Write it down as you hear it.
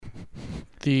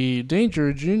The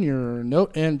Danger Junior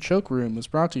Note and Choke Room was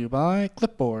brought to you by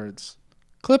Clipboards.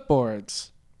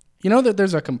 Clipboards. You know that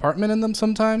there's a compartment in them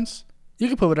sometimes? You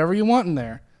can put whatever you want in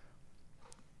there.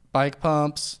 Bike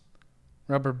pumps,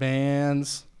 rubber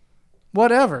bands,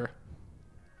 whatever.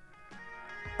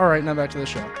 All right, now back to the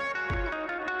show.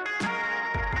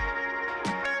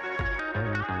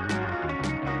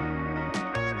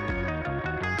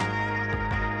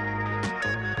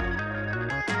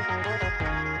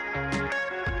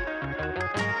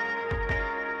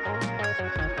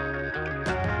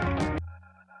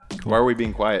 Why are we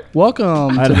being quiet?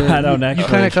 Welcome to the... I don't actually. You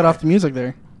kind of cut off the music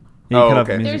there. Yeah, you cut off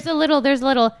okay. the music. There's a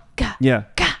little ga, Yeah.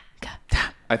 ga, ga, ga.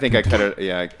 I think I cut it.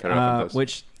 Yeah, I cut it off on those.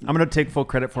 Which I'm gonna take full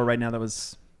credit for right now. It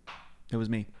was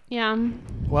me. Yeah.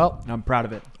 Well, I'm proud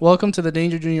of it. welcome to the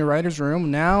Danger Junior Writers Room,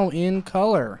 now in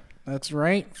color. That's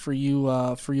right. For you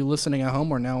listening at home,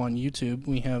 we're now on YouTube.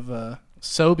 We have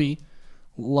Sobe,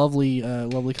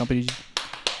 lovely company.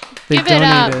 They Give it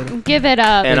up. Give it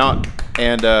up.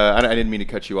 And I didn't mean to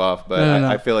cut you off, but No.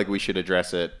 I feel like we should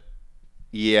address it.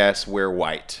 Yes, we're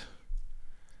white.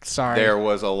 Sorry. There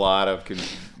was a lot of.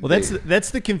 Well,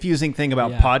 that's the confusing thing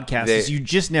about podcasts is you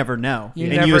just never know, You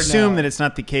and never you assume know. that it's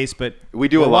not the case. But we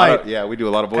do a we're lot. white. We do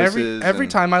a lot of voices. Every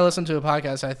and- time I listen to a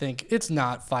podcast, I think it's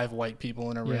not 5 white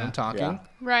people in a room Yeah. talking. Yeah.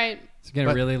 Right. It's going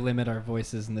But- to really limit our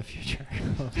voices in the future.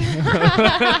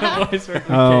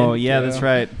 Oh yeah, that's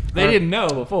right. They didn't know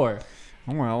before.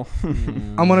 Oh, well,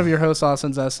 I'm one of your hosts,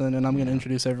 Austin Zesson, and I'm going to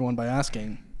introduce everyone by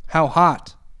asking, how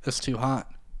hot is too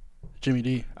hot? Jimmy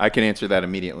D. I can answer that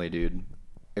immediately, dude.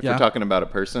 If Yeah? we're talking about a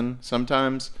person,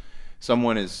 sometimes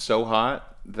someone is so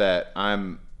hot that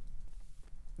I'm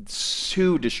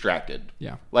too distracted.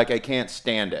 Yeah. Like I can't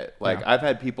stand it. Like Yeah. I've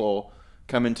had people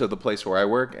come into the place where I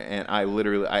work and I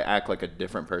act like a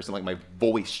different person. Like my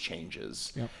voice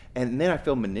changes. Yep. And then I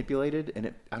feel manipulated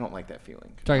and I don't like that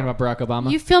feeling. Talking about Barack Obama.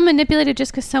 You feel manipulated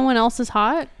just because someone else is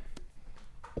hot?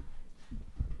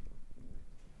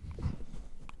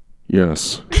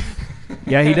 Yes.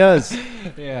 yeah, he does.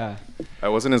 yeah. I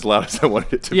wasn't as loud as I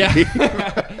wanted it to Yeah. be. You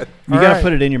All gotta right.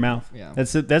 put it in your mouth. Yeah.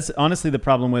 That's honestly the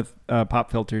problem with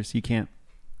pop filters. You can't,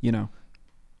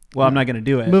 Well, I'm not gonna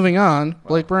do it. Moving on,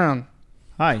 Blake Brown.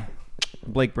 Hi,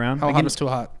 Blake Brown. How hot is too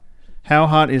hot? How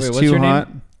hot is Wait, what's too your name? hot?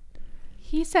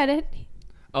 He said it.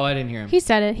 Oh, I didn't hear him. He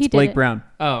said it. He did Blake it. Brown.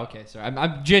 Oh, okay. Sorry.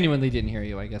 I genuinely didn't hear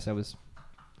you. I guess I was.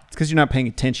 It's because you're not paying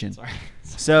attention. Sorry.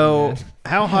 So,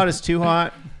 how hot is too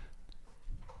hot?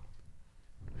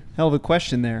 Hell of a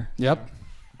question there. Yep.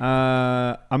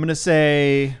 I'm gonna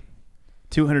say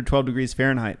 212 degrees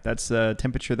Fahrenheit. That's the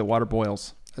temperature that water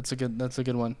boils. That's a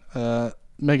good one.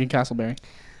 Megan Castleberry.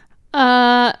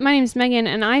 My name's Megan,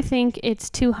 and I think it's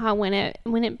too hot when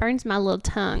it burns my little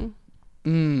tongue.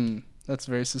 That's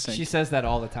very succinct. She says that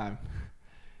all the time.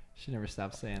 She never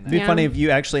stops saying It'd that. be Yeah. funny if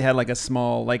you actually had like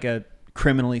a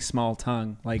criminally small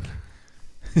tongue, like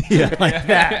yeah, like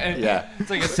that. Yeah. It's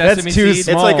like a sesame That's too seed.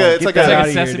 small. It's like a- it's Get like that a out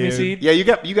of here, sesame dude. seed. Yeah, you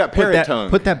got parrot tongue.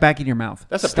 Put that back in your mouth.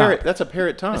 That's a Stop. parrot. That's a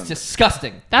parrot tongue. It's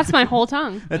disgusting. That's my whole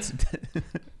tongue. That's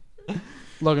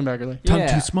Logan Beckerly. Tongue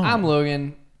too small. I'm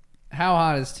Logan. How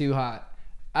hot is too hot?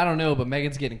 I don't know, but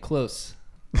Megan's getting close.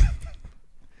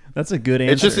 that's a good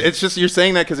answer. It's just you're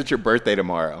saying that because it's your birthday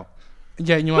tomorrow.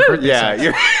 Yeah, you want birthday Yeah, sex.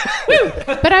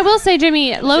 you're. But I will say,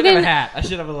 Jimmy, I should have a Logan hat. I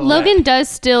should have a little Logan hat. does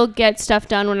still get stuff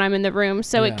done when I'm in the room,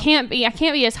 so Yeah. I can't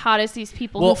be as hot as these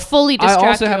people Well, who fully I distract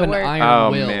also you have at an work. iron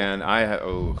Oh will. man,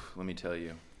 let me tell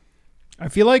you. I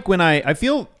feel like when I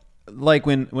feel like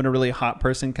when a really hot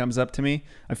person comes up to me,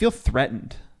 I feel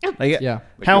threatened. Like, Yeah.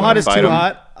 Like how you hot wanna is fight too 'em?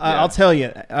 hot? Yeah. I'll tell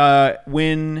you.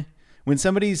 When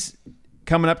somebody's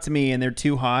coming up to me and they're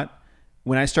too hot,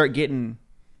 when I start getting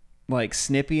like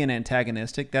snippy and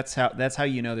antagonistic, that's how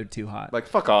you know they're too hot. Like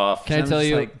fuck off. Can I I'm tell just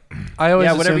you? like, I always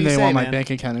Yeah, whatever assume you they say, want my man. bank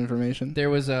account information. There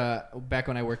was back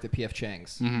when I worked at PF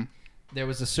Chang's. There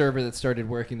was a server that started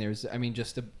working there.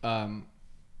 Just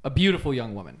a beautiful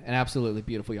young woman, an absolutely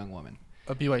beautiful young woman.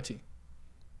 A BYT.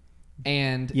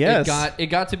 And Yes. it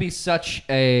got to be such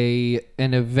an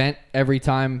event every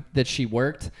time that she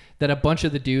worked that a bunch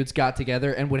of the dudes got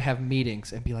together and would have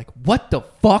meetings and be like, "What the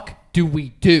fuck do we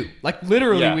do?" Like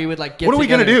literally, Yeah. we would like get. What are we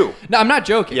gonna together- do? No, I'm not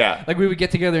joking. Yeah. like we would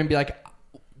get together and be like,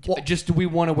 "Just do we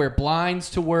want to wear blinds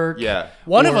to work?" Yeah.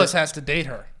 One of Or- us has to date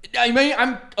her. I mean,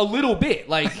 I'm a little bit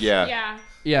like, Yeah. Yeah.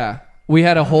 yeah. We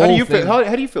had a whole. How do you thing. feel?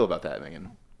 How do you feel about that, Megan?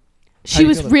 She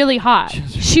was feel about- really hot.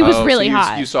 She was Oh, so really you-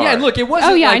 hot. You saw Yeah, her. look, it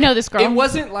wasn't. Oh, yeah, I like- know this girl. It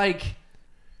wasn't like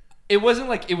it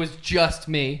was just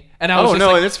me, and I was Oh just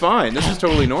no, like, that's fine. This is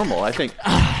totally normal. I think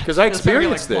because I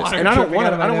experienced like this, water and I don't dripping want out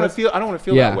to. of my I don't want nose. to feel. I don't want to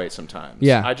feel Yeah. that way sometimes.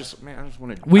 Yeah. I just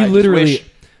want to. we literally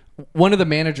one of the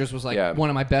managers was like Yeah. one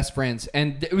of my best friends,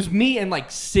 and it was me and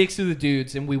like 6 of the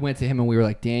dudes, and we went to him and we were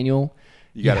like, Daniel,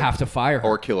 you gotta- have to fire her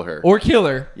Or kill her. or kill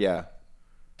her yeah.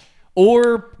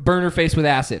 or burn her face with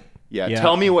acid. Yeah. Yeah.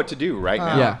 Tell me what to do right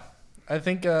now. Yeah, I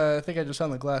think I just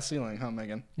found the glass ceiling, huh,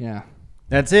 Megan? yeah.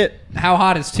 That's it. How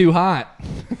hot is too hot?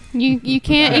 You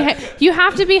can't. You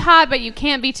have to be hot, but you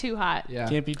can't be too hot. Yeah.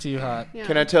 Can't be too hot. Yeah.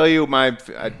 Can I tell you my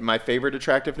favorite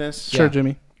attractiveness? Sure, Yeah.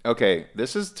 Jimmy. Okay,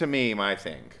 this is to me my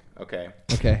thing. Okay,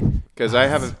 Okay. because I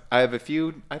have a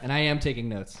few. And I am taking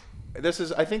notes.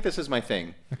 I think this is my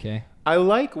thing. Okay. I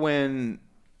like when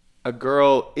a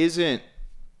girl isn't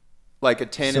like a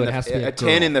 10 So in it has to be the a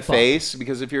 10 in girl. the Fuck. face,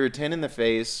 because if you're a 10 in the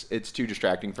face, it's too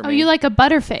distracting for Oh, me. you like a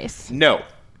butterface? No,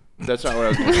 that's not what I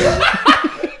was going to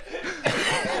say.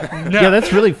 Yeah,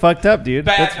 that's really fucked up, dude.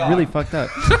 Bad That's dog. really fucked up.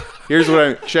 Here's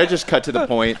what should I just cut to the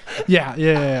point?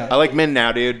 Yeah. I like men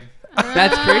now, dude.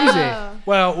 That's crazy.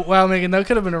 Well, wow, Megan, that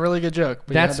could have been a really good joke. But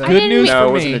you That's had to- good didn't news mean- No, for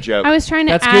it wasn't me. a joke. I was trying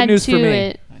to That's good add news to for me.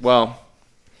 it. Well,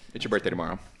 it's your birthday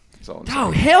tomorrow. That's all I'm saying.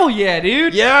 Oh hell yeah,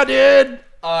 dude. Yeah, dude.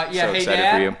 Yeah. So Hey, excited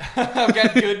Dad. for you. I've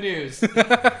got good news.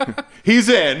 He's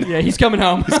in. Yeah, he's coming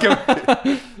home.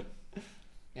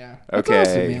 Yeah. That's Okay.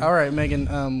 awesome, man. All right, Megan.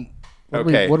 What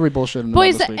Okay. are we bullshitting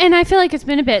Boys, about this week? and I feel like it's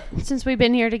been a bit since we've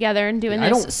been here together and doing I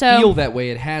this. don't so feel that way.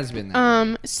 It has been. That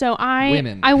way. So I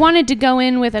Women. I wanted to go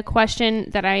in with a question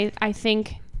that I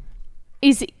think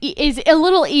is a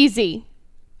little easy.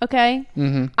 Okay.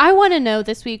 Mm-hmm. I want to know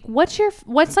this week what's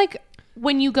like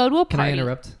when you go to a party. Can I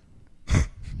interrupt?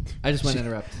 I just want to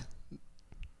interrupt.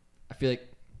 I feel like,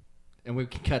 and we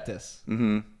can cut this.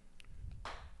 Mm-hmm. I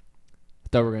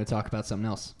thought we were going to talk about something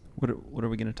else. What are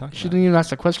we going to talk She about? didn't even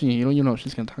ask the question. You don't even know what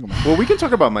she's going to talk about. Well, we can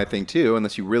talk about my thing too,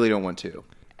 unless you really don't want to.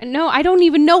 No, I don't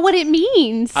even know what it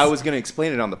means. I was going to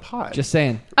explain it on the pod. Just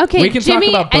saying. Okay, We can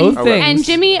Jimmy, talk about both and, things. And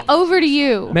Jimmy, over to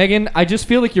you. Megan, I just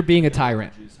feel like you're being a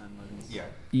tyrant. Yeah.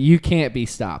 You can't be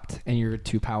stopped, and you're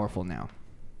too powerful now.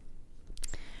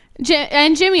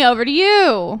 And Jimmy, over to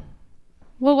you.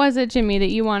 What was it, Jimmy, that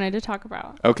you wanted to talk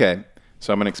about? Okay,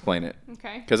 so I'm going to explain it.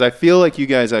 Okay. Because I feel like you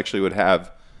guys actually would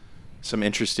have some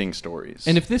interesting stories.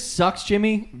 And if this sucks,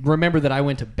 Jimmy, remember that I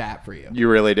went to bat for you. you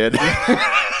really did.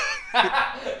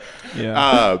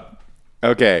 Yeah.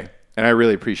 Okay, and I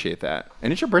really appreciate that.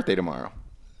 And it's your birthday tomorrow.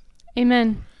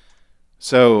 Amen.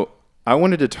 So I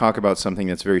wanted to talk about something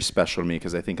that's very special to me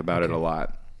because I think about it a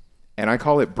lot. And I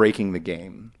call it breaking the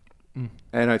game.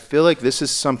 And I feel like this is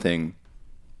something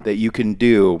that you can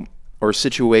do, or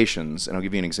situations, and I'll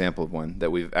give you an example of one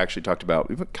that we've actually talked about.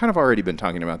 We've kind of already been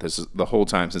talking about this the whole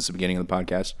time since the beginning of the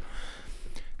podcast.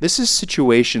 This is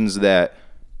situations that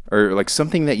are like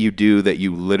something that you do that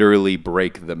you literally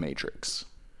break the matrix.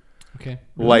 Okay.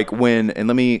 Like when, and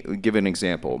let me give an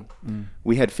example.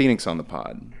 We had Phoenix on the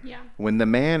pod. Yeah. When the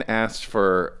man asked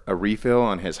for a refill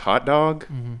on his hot dog,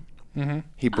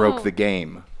 he broke Oh. the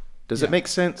game. Does it make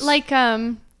sense? Like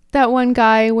that one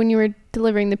guy when you were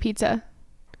delivering the pizza.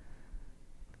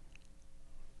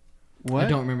 What? I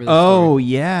don't remember the Oh, story.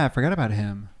 yeah. I forgot about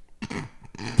him.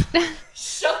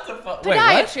 Shut the fuck. Wait,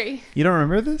 what? Podiatry. You don't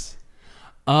remember this?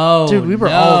 Oh, Dude, we were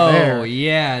no. all there.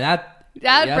 Yeah, That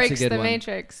that's a breaks good the one.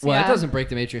 matrix. Well, yeah. it doesn't break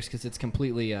the matrix because it's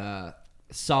completely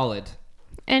solid.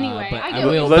 Anyway, But I I get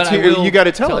will. what Let's but I hear- will you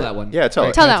gotta tell it. that one. Yeah, tell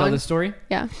it. Tell Can I that tell one. this story.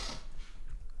 Yeah.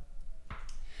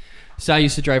 So I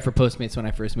used to drive for Postmates when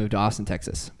I first moved to Austin,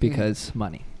 Texas, because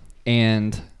money.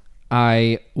 And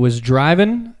I was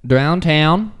driving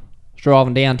downtown,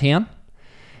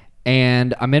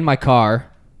 and I'm in my car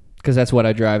because that's what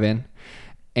I drive in.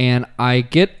 And I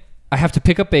have to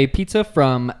pick up a pizza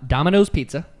from Domino's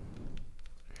Pizza.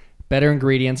 Better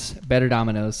ingredients, better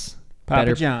Domino's, Papa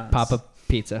better John's. Papa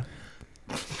Pizza.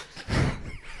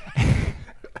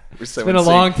 We're so It's been in a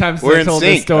long sync. time since We're I in told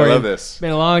sync. this story. I love this. It's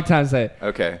been a long time since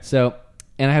Okay. So,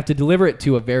 and I have to deliver it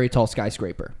to a very tall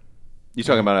skyscraper. You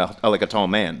talking about like a tall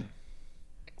man?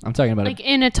 I'm talking about Like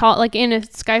in a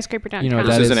skyscraper downtown. You know what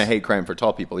This that isn't is- a hate crime for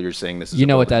tall people. You're saying this is. You a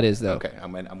know what building. that is, though. Okay,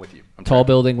 I'm with you. I'm tall tracking.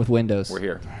 building with windows. We're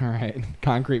here. All right,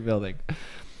 concrete building.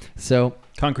 So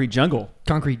Concrete jungle.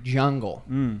 concrete jungle,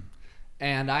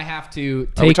 and I have to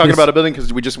take. Are we talking this- about a building?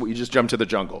 Because we just jumped to the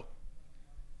jungle.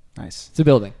 Nice. It's a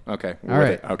building. Okay. we're All with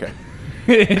right. it. Okay.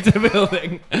 It's a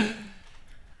building.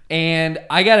 And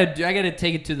I gotta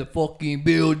take it to the fucking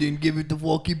building, give it the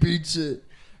fucking pizza.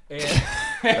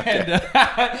 And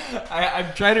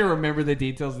I'm trying to remember the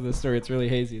details of the story. It's really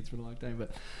hazy. It's been a long time,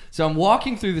 but so I'm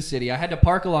walking through the city. I had to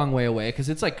park a long way away because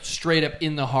it's like straight up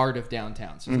in the heart of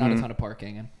downtown. So there's not a ton of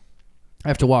parking, and I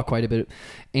have to walk quite a bit.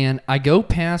 And I go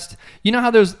past. You know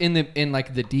how there's in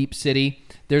like the deep city,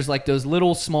 there's like those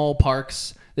little small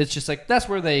parks It's just like, that's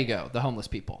where they go, the homeless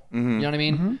people. You know what I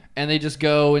mean? And they just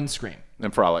go and scream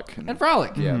And frolic. and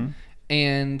frolic. Yeah.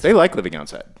 And They like living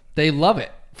outside. they love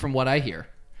it, from what I hear.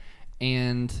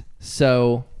 And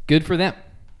so, good for them.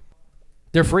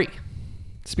 They're free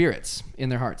spirits in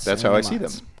their hearts. That's and in how their I see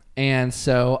minds. them. And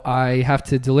so I have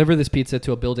to deliver this pizza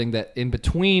to a building that in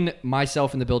between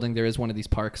myself and the building, there is one of these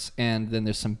parks, and then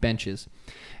there's some benches.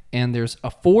 And there's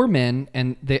 4 men,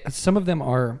 and some of them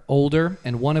are older,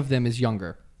 and one of them is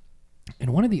younger.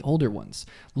 And one of the older ones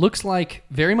looks like,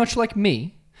 very much like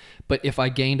me, but if I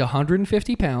gained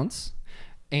 150 pounds,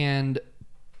 and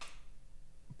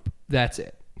that's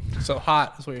it. So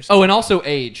hot is what you're saying. Oh, and also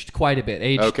aged quite a bit.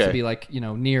 Aged Okay. to be like,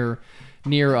 near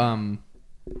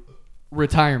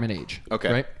retirement age.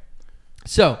 Okay. Right?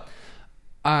 So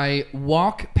I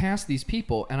walk past these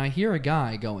people and I hear a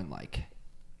guy going like,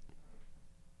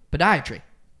 podiatry,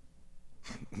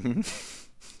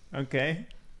 Okay.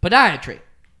 podiatry.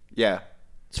 Yeah.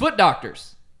 It's foot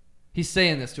doctors. He's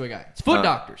saying this to a guy. It's foot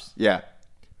doctors. Yeah.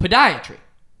 Podiatry.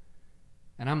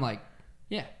 And I'm like,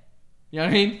 yeah. You know what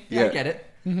I mean? Yeah, I Yeah. get it.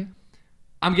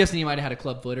 I'm guessing you might have had a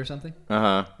club foot or something.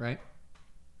 Uh-huh. Right?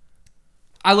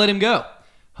 I let him go.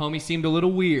 Homie seemed a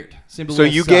little weird. So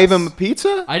you gave him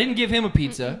pizza? I didn't give him a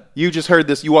pizza. You just heard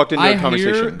this. You walked into I a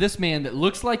conversation. hear this man that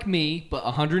looks like me, but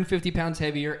 150 pounds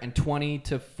heavier and 20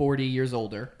 to 40 years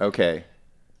older. Okay.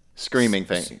 Screaming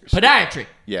thing. Podiatry.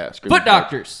 Yeah. Screaming Foot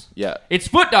doctors. Yeah. It's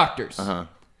foot doctors. Uh-huh.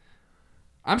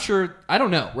 I'm sure. I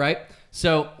don't know, right?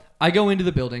 So I go into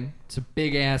the building. It's a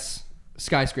big-ass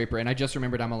skyscraper, and I just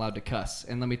remembered I'm allowed to cuss.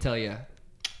 And let me tell you,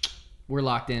 we're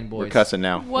locked in, boys. We're cussing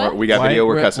now. What? We got Why- video.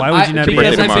 We're We're- cussing. why would you not be because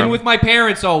Birthday I've been tomorrow. with my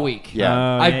parents all week.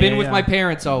 Yeah. I've been with my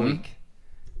parents all week.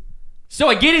 So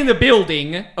I get in the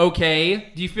building,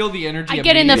 okay? Do you feel the energy? I of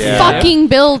get in me? the Yeah. fucking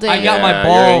building. I got Yeah, my you're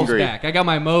balls angry. back. I got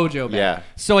my mojo back. Yeah.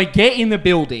 So I get in the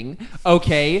building,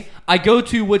 okay? I go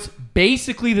to what's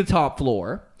basically the top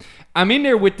floor. I'm in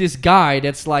there with this guy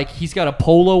that's like, he's got a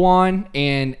polo on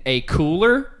and a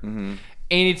cooler. Mm-hmm.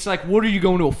 And it's like, what are you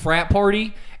going to a frat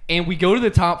party? And we go to the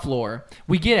top floor.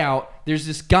 We get out. There's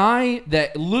this guy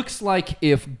that looks like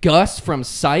if Gus from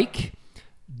Psych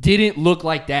didn't look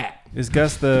like that. Is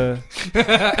Gus the?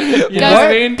 You know what I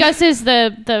mean? Gus is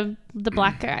the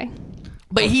black guy.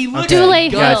 But he looks Dule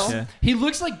like Gus. Gotcha. He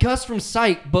looks like Gus from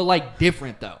Psych, but like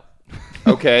different though.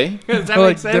 Okay. Does that Like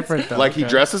make sense? different though. Like he Okay.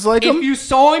 dresses like If him? you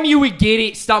saw him, you would get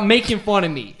it. Stop making fun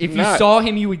of me. If you Not. saw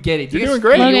him, you would get it. Do you You're guys doing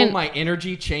great. feel Logan- my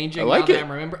energy changing I like now it. that I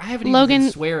remember? I haven't even Logan-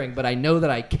 been swearing, but I know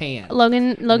that I can.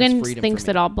 Logan freedom thinks for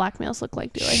me. that all black males look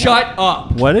like Dule. Shut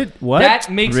up. What? What? That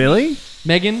makes really?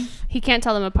 Megan, He can't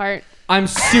tell them apart. I'm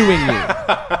suing you.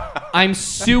 I'm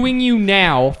suing you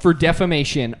now for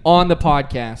defamation on the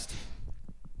podcast.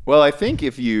 Well, I think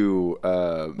if you...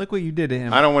 Look what you did to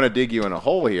him. I don't want to dig you in a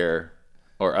hole here,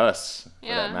 or us, for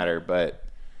Yeah. that matter, but...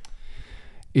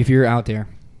 If you're out there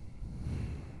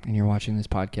and you're watching this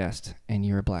podcast and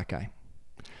you're a black guy,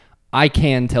 I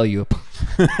can tell you.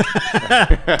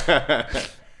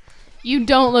 You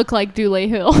don't look like Dule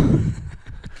Hill.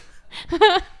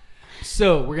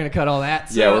 So we're gonna cut all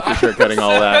that. Yeah, we're for sure cutting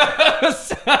all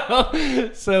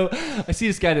that. So I see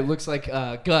this guy that looks like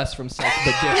Gus from Psych,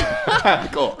 but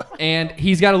different. Cool. And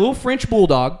he's got a little French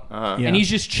bulldog, Uh-huh. Yeah. and he's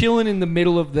just chilling in the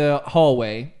middle of the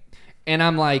hallway. And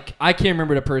I'm like, I can't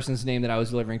remember the person's name that I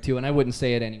was delivering to, and I wouldn't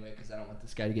say it anyway because I don't want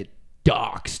this guy to get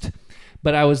doxxed.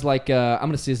 But I was like, I'm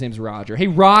gonna say his name's Roger. Hey,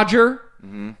 Roger.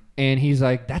 Mm-hmm. And he's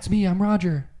like, that's me. I'm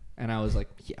Roger. And I was like,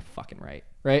 yeah, fucking right.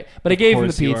 Right? But I gave him the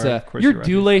course you are. pizza. Of course You're you're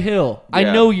Roger. Dule Hill. I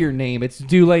Yeah. know your name. It's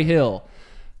Dule Hill.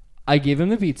 I give him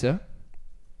the pizza.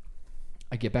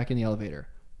 I get back in the elevator.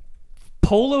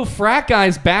 Polo frat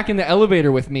guy's back in the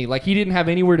elevator with me, like he didn't have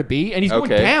anywhere to be, and he's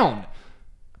going Okay. down.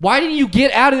 Why didn't you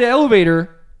get out of the elevator?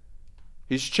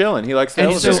 He's chilling. He likes the And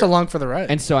He's elevator. just along for the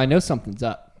ride. And so I know something's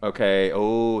up. Okay.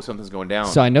 Oh, something's going down.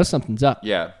 So I know something's up.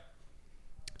 Yeah.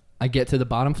 I get to the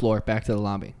bottom floor, back to the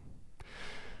lobby.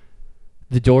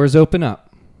 The doors open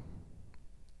up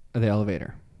of the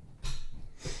elevator.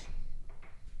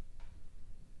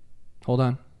 Hold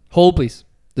on. Hold, please.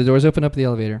 The doors open up of the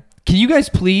elevator. Can you guys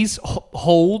please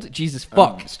hold? Jesus,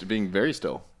 fuck. Just being very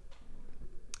still.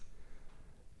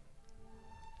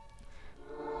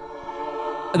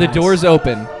 The doors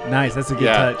open. Nice. That's a good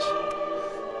Yeah. touch.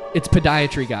 It's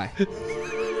podiatry guy.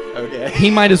 Okay. He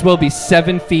might as well be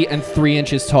 7 feet and 3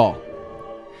 inches tall.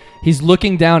 He's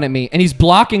looking down at me, and he's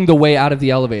blocking the way out of the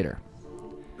elevator.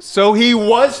 So he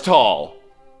was tall.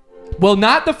 Well,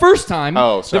 not the first time.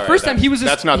 Oh, sorry. The first time he was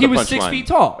That's not he the was 6 punchline. feet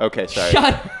tall. Okay, sorry.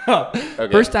 Shut up.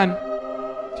 Okay. First time.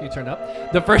 So you turned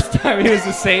up. The first time he was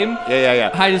the same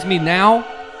Yeah. height as me. Now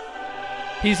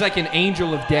He's like an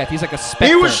angel of death. He's like a specter.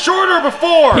 He was shorter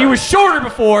before. He was shorter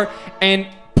before, and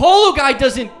Polo Guy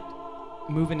doesn't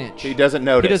move an inch. He doesn't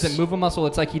notice. He doesn't move a muscle.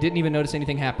 It's like he didn't even notice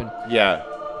anything happen. Yeah.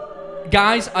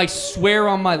 Guys, I swear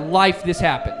on my life this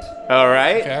happened. All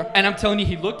right. Okay. And I'm telling you,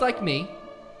 he looked like me,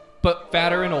 but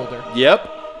fatter and older. Yep.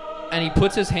 And he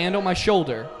puts his hand on my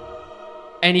shoulder,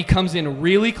 and he comes in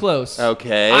really close.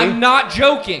 Okay. I'm not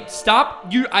joking. Stop.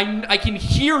 I can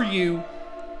hear you.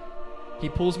 He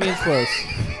pulls me in close.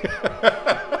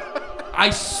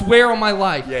 I swear on my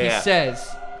life. Yeah, he yeah. says,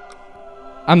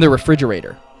 I'm the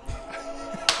refrigerator.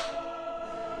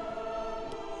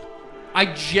 I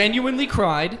genuinely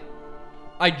cried.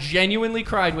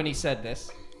 When he said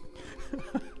this.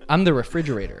 I'm the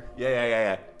refrigerator.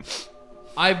 Yeah.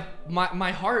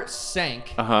 My heart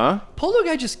sank. Uh-huh. Polo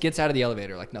Guy just gets out of the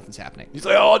elevator like nothing's happening. He's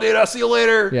like, oh, dude, I'll see you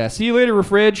later. Yeah, see you later,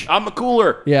 refridge. I'm the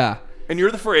cooler. Yeah. And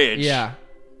you're the fridge. Yeah.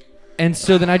 And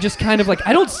so then I just kind of like,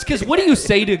 because what do you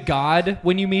say to God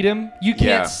when you meet him? You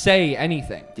can't Yeah. say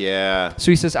anything. Yeah.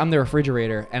 So he says, I'm the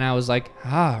refrigerator. And I was like,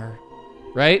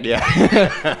 right?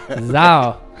 Yeah.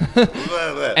 Thou.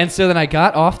 And so then I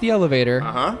got off the elevator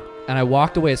Uh-huh. and I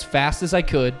walked away as fast as I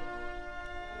could.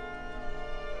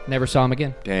 Never saw him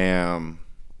again. Damn.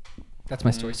 That's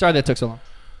my story. Sorry that took so long.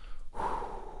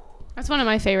 That's one of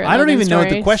my favorite. I don't Logan even know what the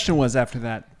stories. question was after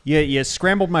that. You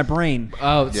scrambled my brain.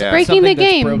 Oh, it's Yeah. Breaking something the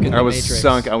that's game. broken the I was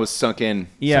Matrix. sunk in.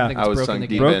 Yeah. Something I was broken sunk the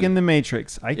deep game. Broken in. the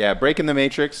Matrix. Yeah, breaking the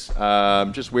Matrix.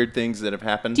 Just weird things that have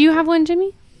happened. Do you have one,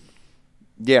 Jimmy?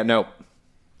 Yeah, no.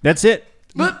 That's it.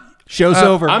 Show's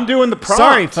over. I'm doing the prompt.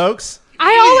 Sorry, folks.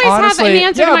 I always have Honestly- an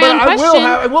answer Yeah, to my but own I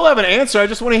question. will have an answer. I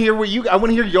just want to hear I want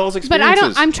to hear y'all's But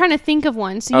experiences. I'm trying to think of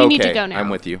one, so you need to go now. I'm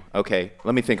with you. Okay,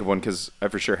 let me think of one because I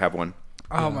for sure have one.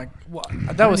 Oh my!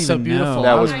 That was so even know. beautiful.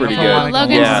 That was I pretty know. good.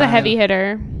 Logan's Yeah. is a heavy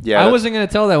hitter. Yeah, I wasn't going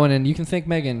to tell that one, and you can thank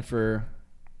Megan for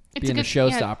It's being a a good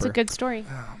showstopper. it's a good story.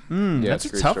 That's it's a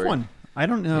a great tough story. one. I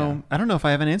don't know. I don't know if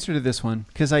I have an answer to this one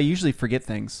because I usually forget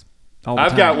things. All the I've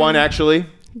time. got one actually.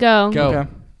 Go. Go. Okay.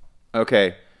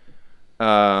 Okay,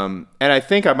 and I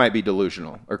think I might be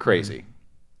delusional or crazy.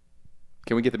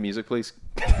 Can we get the music, please?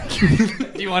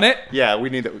 Do you want it? Yeah, we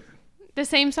need that. The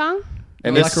same song?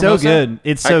 And Like this, It's so good.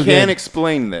 It's so I can't good.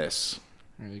 explain this.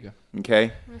 There you go. Okay,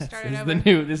 I'm gonna start This it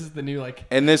is over. this is the new like.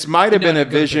 and this might have No, been no, a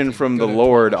go to vision 15. from Go the to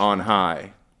Lord on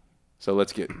high. So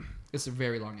let's get. It's a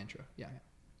very long intro. Yeah.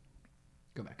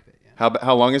 Go back a bit. Yeah.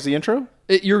 How long is the intro?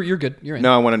 You're good. You're in.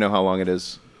 No, I want to know how long it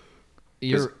is.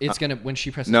 It's gonna when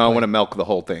she presses. No, I play, want to milk the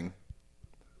whole thing.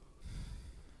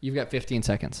 You've got 15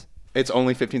 seconds It's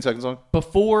only 15 seconds long.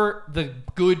 before the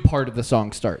good part of the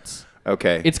song starts.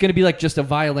 Okay. It's gonna be like just a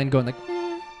violin going like.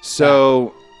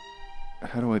 So,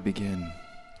 how do I begin?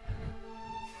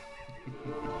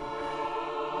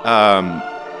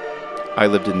 I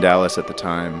lived in Dallas at the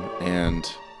time,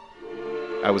 and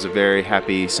I was a very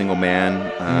happy single man.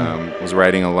 Was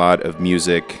writing a lot of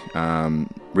music,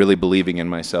 really believing in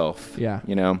myself. Yeah.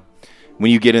 You know,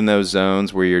 when you get in those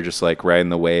zones where you're just like riding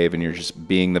the wave and you're just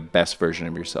being the best version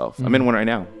of yourself. I'm in one right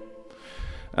now.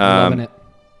 Loving it.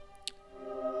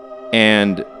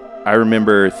 And I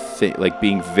remember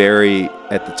being very,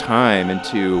 at the time,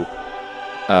 into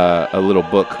a little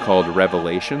book called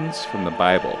Revelations from the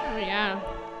Bible Oh, yeah.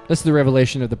 This is the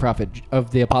revelation of the prophet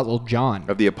of the apostle John,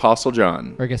 of the Apostle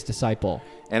John. or I guess disciple.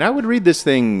 And I would read this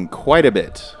thing quite a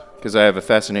bit because I have a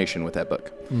fascination with that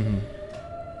book.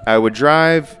 I would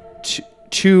drive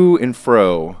to and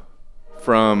fro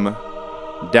from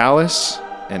Dallas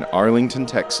and Arlington,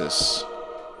 Texas.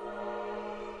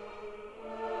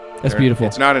 That's beautiful.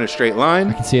 It's not in a straight line.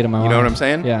 I can see it in my mind. You know what I'm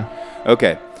saying? Yeah.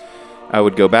 Okay. I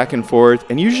would go back and forth,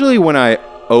 and usually when I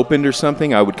opened or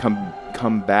something, I would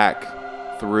come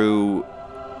back through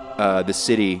the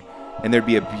city, and there'd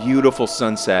be a beautiful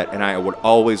sunset, and I would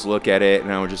always look at it,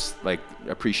 and I would just like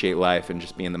appreciate life and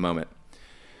just be in the moment.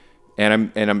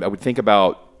 And I would think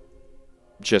about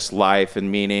just life and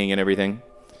meaning and everything.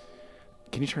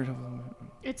 Can you turn it up a little bit?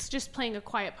 It's just playing a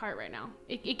quiet part right now.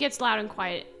 It gets loud and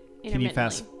quiet Can you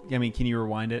intermittently. can you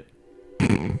rewind it?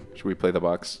 Should we play the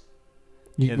box?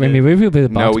 Yeah, Maybe we could play the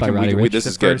box No, we by can. Roddy Ricch. This The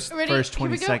is good. first, Ready? first Here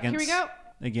 20 we go. seconds. Here we go.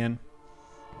 Again.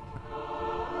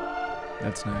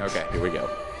 That's nice. Okay, here we go.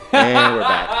 And we're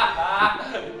back.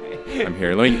 I'm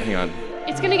here. Let me hang on.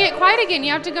 It's gonna get quiet again.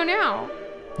 You have to go now.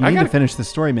 You I need gotta- to finish the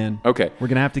story, man. Okay. We're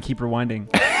gonna have to keep rewinding.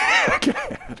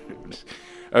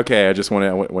 Okay, I just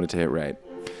wanted to hit right.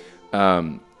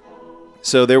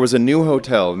 So there was a new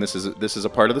hotel, and this is a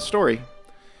part of the story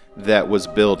that was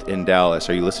built in Dallas.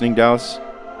 Are you listening, Dallas?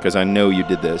 Because I know you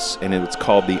did this, and it's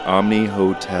called the Omni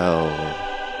Hotel.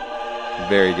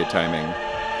 Very good timing.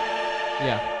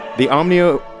 Yeah. The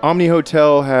Omni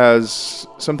Hotel has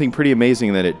something pretty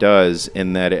amazing that it does,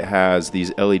 in that it has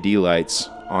these LED lights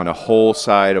on a whole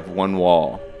side of one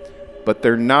wall. But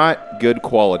they're not good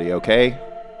quality, okay?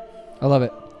 I love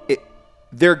it.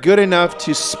 They're good enough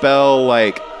to spell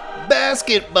like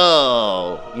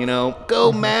basketball,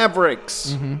 go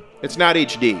Mavericks. It's not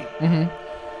HD.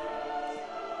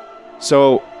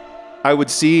 So I would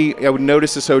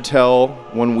notice this hotel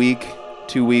 1 week,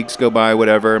 2 weeks go by,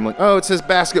 whatever. I'm like, oh, it says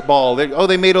basketball.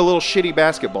 They made a little shitty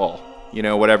basketball,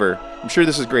 whatever. I'm sure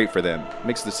this is great for them.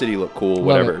 Makes the city look cool,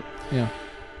 whatever. Love it. Yeah.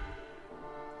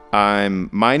 I'm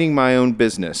minding my own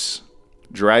business,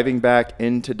 driving back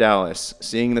into Dallas,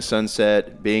 seeing the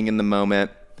sunset, being in the moment,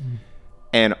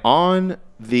 and on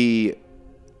the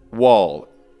wall,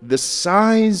 the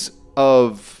size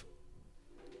of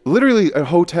literally a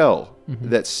hotel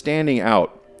that's standing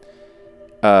out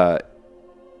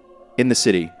in the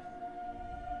city.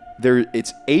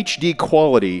 It's HD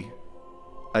quality,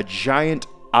 a giant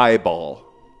eyeball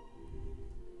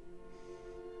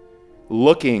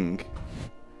looking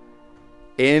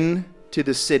into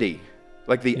the city,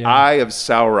 like the eye of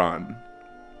Sauron.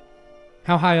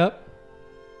 How high up?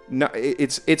 No,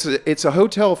 it's a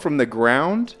hotel from the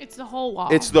ground. It's the whole wall.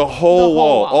 It's the whole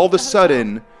wall. All of a The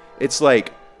sudden, it's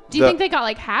like. Do you think they got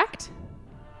like hacked?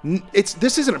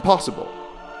 This isn't possible.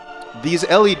 These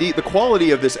LED, the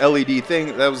quality of this LED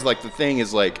thing, that was like the thing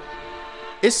is like,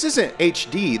 this isn't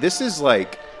HD. This is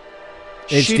like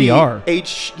HDR.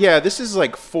 This is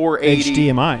like 480.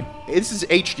 HDMI. This is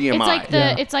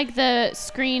HDMI. It's like the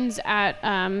screens at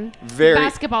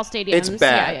basketball stadiums. It's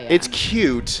bad. Yeah. It's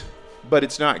cute, but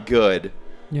it's not good.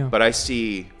 Yeah. But I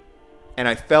see, and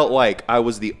I felt like I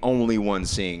was the only one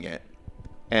seeing it.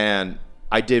 And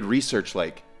I did research,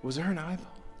 like, was there an eyeball?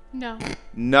 No.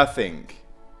 Nothing.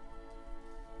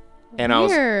 And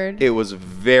Weird. it was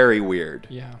very weird.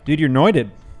 Yeah. Dude, you're anointed.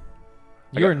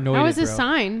 You're annoyed. That was a bro.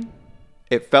 sign.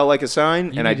 It felt like a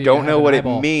sign, You and I need to don't have know an what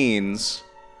eyeball. it means,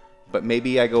 but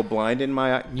maybe I go blind in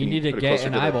my eye. You need to get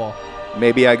an eyeball.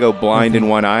 Maybe I go blind in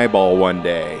one eyeball one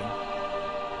day.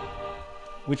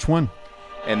 Which one?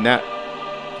 And that,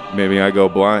 maybe I go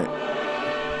blind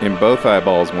in both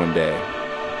eyeballs one day.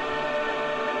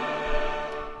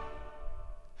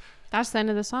 That's the end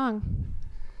of the song.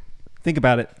 Think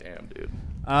about it. Damn, dude.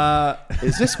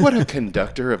 Is this what a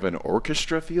conductor of an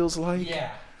orchestra feels like?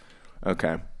 Yeah.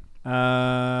 Okay.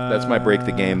 That's my break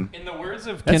the game. In the words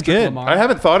of That's Kendrick good. Lamar. I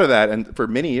haven't thought of that for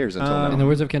many years until In now. the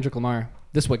words of Kendrick Lamar,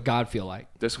 this is what God feel like.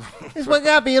 This It's what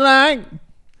God be like.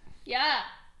 Yeah.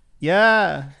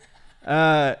 Yeah.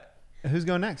 Who's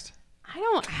going next?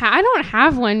 I don't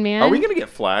have one, man. Are we gonna get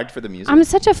flagged for the music? I'm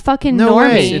such a fucking No normie.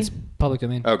 way. It's public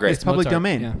domain. Oh, great. It's public Mozart.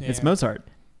 domain. Yeah. It's Mozart.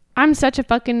 I'm such a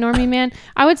fucking normie, man.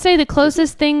 I would say the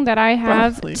closest thing that I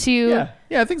have Probably. to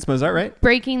Yeah, I think it's Mozart, right?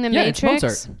 breaking the Yeah, it's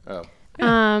Matrix Mozart. Oh.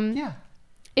 Yeah.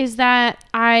 is that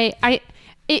Do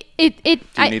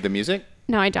you need the music?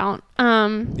 no, I don't.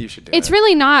 You should do It's it.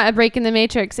 really not a break in the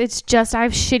Matrix. It's just I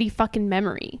have shitty fucking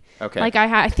memory. Okay. Like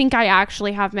I think I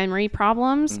actually have memory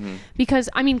problems because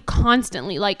I mean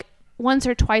constantly, like once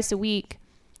or twice a week,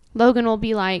 Logan will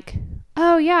be like,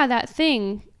 "Oh yeah, that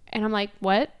thing," and I'm like,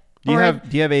 "What?" Do you have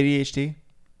ADHD?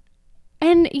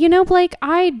 And Blake,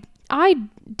 I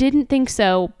didn't think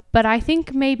so, but I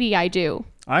think maybe I do.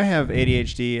 I have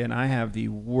ADHD and I have the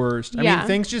worst. I Yeah. mean,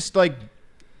 things just like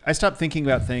I stopped thinking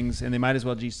about things and they might as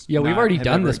well just Yeah, we've not already have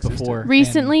done ever this existed. before.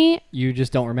 Recently, and you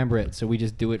just don't remember it, so we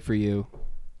just do it for you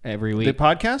every week. The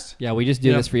podcast? Yeah, we just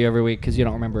do this for you every week because you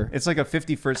don't remember. It's like a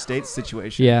 51st Dates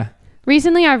situation. Yeah.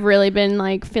 recently I've really been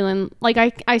like feeling like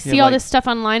I see all like- this stuff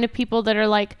online of people that are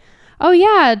like, "Oh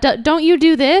yeah, don't you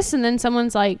do this?" And then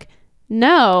someone's like,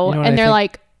 "No," You know what and I they're think?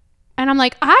 like, and I'm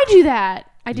like, "I do that.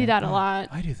 I do that a lot."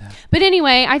 I do that. But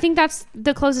anyway, I think that's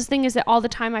the closest thing is that all the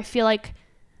time I feel like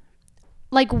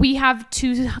we have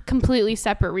two completely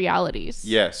separate realities.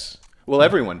 Yes. Well,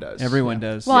 everyone does. Everyone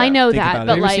does. Well, I know Think that, about it. but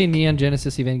Have you ever like, seen Neon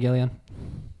Genesis Evangelion?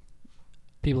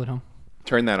 People at home.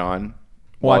 Turn that on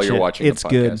while Watch you're it. watching It's the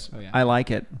good. podcast. Oh, yeah. I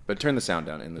like it. But turn the sound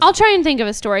down in this. I'll try and think of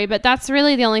a story, but that's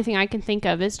really the only thing I can think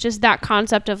of. Is just that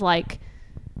concept of like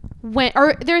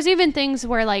or there's even things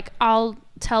where like I'll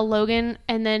tell Logan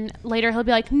and then later he'll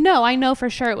be like, "No, I know for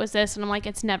sure it was this," and I'm like,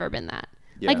 "It's never been that."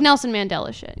 Yeah. Like Nelson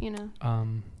Mandela shit, you know.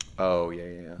 Oh, yeah.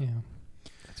 Yeah.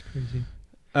 That's crazy.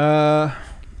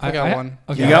 I got one.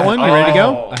 Okay. You got one? You ready to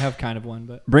go? I have kind of one,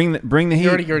 but Bring the heat. You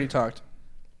already talked.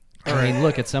 I mean,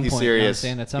 look, at some He's point, you know what I'm serious.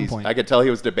 saying? At some point. I could tell he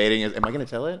was debating. Am I going to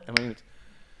tell it?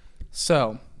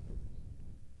 So,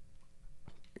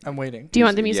 I'm waiting. Do you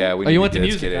want the music? Yeah, we Oh, you need want to the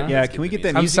get music, it. huh? Yeah, Let's can we the get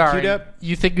that I'm music sorry. queued up?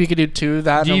 You think we could do two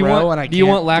that Do in you a row? want- And I do you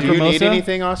can't want Do you need Lacrimosa?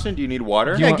 anything, Austin? Do you need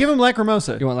water? Yeah, give him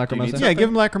Lacrimosa. You want Do you need Lacrimosa? Yeah, give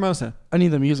him Lacrimosa. I need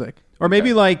the music. Or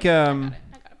maybe like, I got it,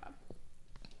 Bob.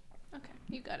 Okay,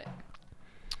 you got it.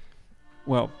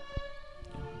 well,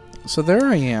 So there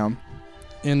I am,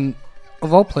 in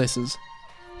of all places,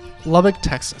 Lubbock,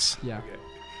 Texas. Yeah.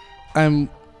 I'm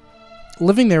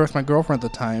living there with my girlfriend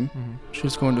at the time. She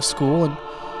was going to school, and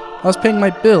I was paying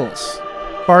my bills,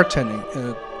 bartending at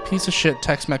a piece of shit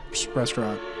Tex-Mex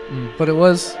restaurant. But it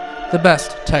was the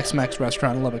best Tex-Mex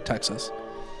restaurant in Lubbock, Texas.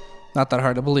 Not that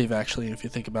hard to believe, actually, if you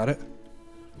think about it.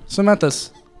 So I'm at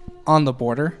this on the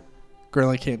border,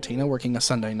 girly cantina, working a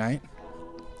Sunday night,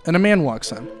 and a man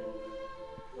walks in.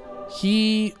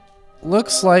 He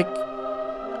looks like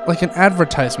an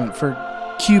advertisement for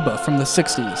Cuba from the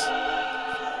 60s.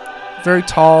 Very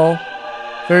tall,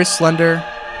 very slender,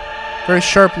 very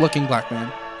sharp-looking black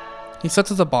man. He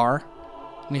sits at the bar,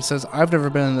 and he says, "I've never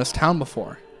been in this town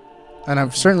before, and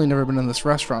I've certainly never been in this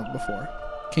restaurant before.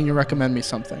 Can you recommend me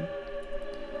something?"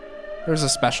 There's a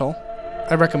special.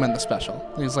 I recommend the special.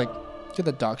 And he's like, "Get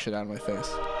the dog shit out of my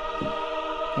face."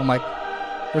 I'm like,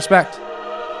 "Respect."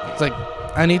 He's like,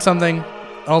 "I need something.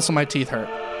 Also, my teeth hurt."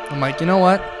 I'm like, "You know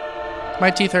what?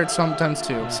 My teeth hurt sometimes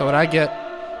too. So what I get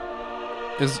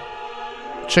is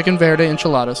chicken verde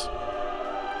enchiladas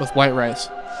with white rice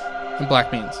and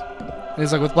black beans." And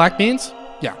he's like, "With black beans?"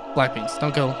 "Yeah, black beans.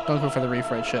 Don't go for the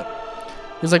refried shit."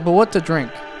 He's like, "But what to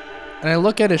drink?" And I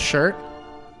look at his shirt,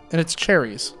 and it's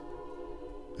cherries.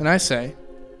 And I say,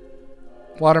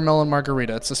 "Watermelon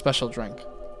margarita. It's a special drink."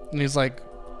 And he's like,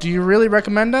 "Do you really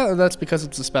recommend that, or that's because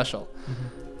it's a special?"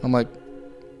 I'm like,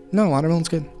 "No, watermelon's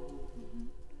good."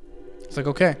 He's like,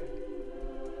 "Okay."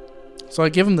 So I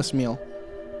give him this meal.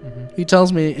 He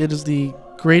tells me it is the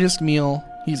greatest meal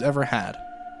he's ever had.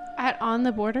 At On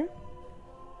the Border?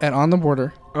 At On the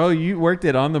Border. oh, you worked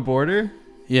it on the border?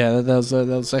 Yeah, that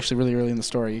was actually really early in the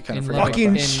story. You kind of In forgot. Lubbock.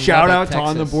 Fucking in shout Lubbock, out to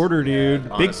On the Texas. Border, dude.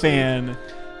 Big Honestly. fan.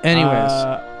 Anyways,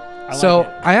 I so like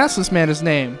it. I asked this man his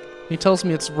name. He tells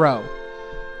me it's Roe,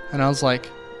 and I was like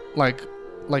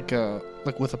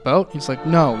with a boat. He's like,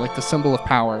 "No, like the symbol of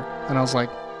power." And I was like,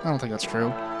 "I don't think that's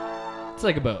true." It's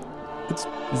like a boat. It's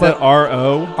Is that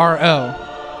R-O?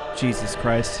 R-O. Jesus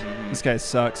Christ. This guy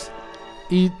sucks.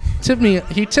 He tipped me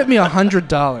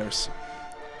 $100.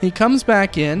 He comes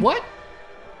back in. What?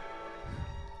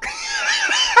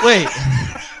 Wait.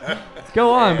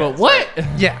 Go on, but what?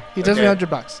 Yeah, he tips me Okay.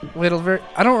 $100.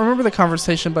 I don't remember the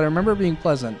conversation, but I remember it being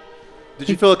pleasant. Did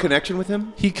you feel a connection with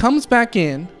him? He comes back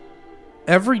in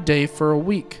every day for a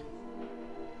week.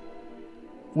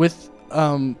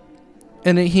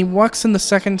 And he walks in the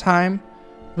second time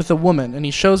with a woman, and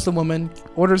he shows the woman,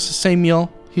 orders the same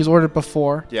meal he's ordered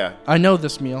before. Yeah. I know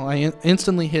this meal. I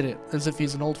instantly hit it as if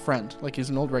he's an old friend, like he's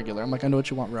an old regular. I'm like, "I know what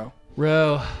you want, Ro."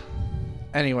 Bro.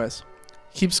 Anyways,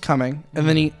 keeps coming, and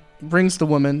then he brings the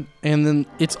woman, and then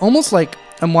it's almost like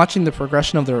I'm watching the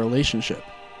progression of their relationship.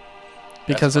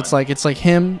 Because That's it's like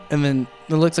him, and then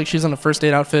it looks like she's on a first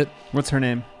date outfit. What's her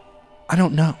name? I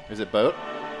don't know. Is it boat?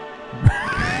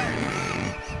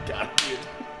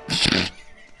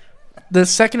 The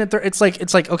second and third, it's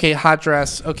like okay, hot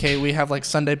dress. Okay, we have like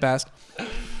Sunday best.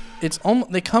 It's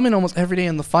almost they come in almost every day.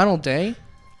 And the final day,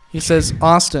 he says,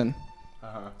 "Austin,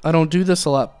 I don't do this a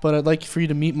lot, but I'd like for you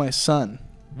to meet my son."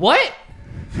 What?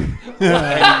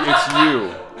 And it's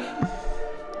you.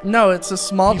 No, it's a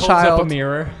small He holds child. up a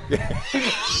mirror.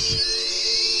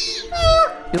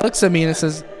 He looks at me and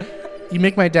says, "You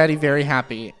make my daddy very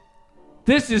happy."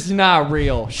 This is not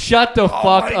real. Shut the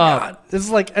fuck up. This is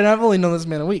like, and I've only known this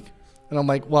man a week, and I'm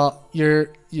like, "Well,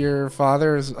 your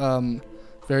father is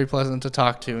very pleasant to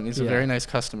talk to, and he's a Yeah. very nice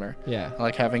customer. Yeah. I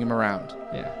like having him around."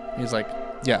 Yeah. He's like,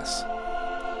 "Yes."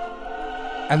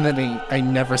 And then I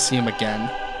never see him again.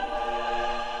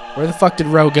 Where the fuck did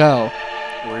Ro go?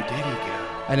 Where did he go?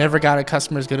 I never got a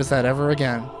customer as good as that ever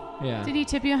again. Yeah. Did he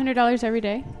tip you $100 every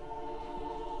day?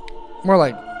 More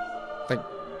like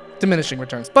diminishing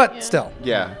returns, but Yeah. still.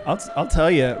 Yeah. I'll tell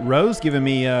you, Rose giving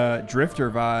me Drifter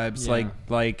vibes, Yeah.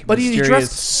 like But he mysterious.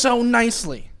 dressed so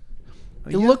nicely.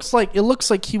 It looks like he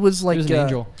was like He was an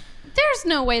angel. There's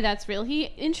no way that's real. He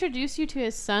introduced you to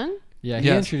his son? Yeah, he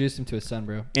Yes. introduced him to his son,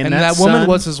 bro. And that woman son-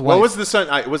 was his wife. What was the son?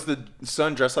 Was the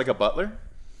son dressed like a butler?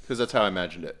 Because that's how I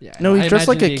imagined it. Yeah. No, I he's dressed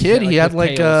like imagine a being kid. He had with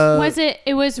like pails.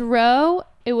 It was Ro,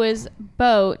 it was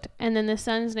Boat, and then the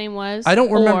son's name was I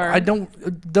don't remember.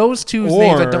 Those two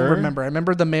names I don't Or- remember. I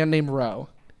remember the man named Ro.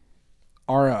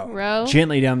 R-O. Ro,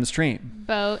 gently down the stream.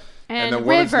 Boat, And and, the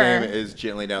woman's River. name is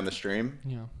Gently Down the Stream.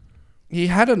 Yeah. He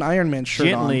had an Iron Man shirt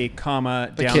Gently, on.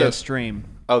 comma The down kid. the stream.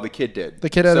 Oh, the kid did. The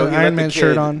kid had an he let Iron the Man kid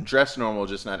shirt on. Dress normal,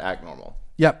 just not act normal.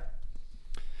 Yep.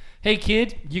 Hey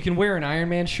kid, you can wear an Iron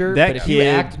Man shirt, That but if you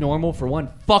kid- act normal for 1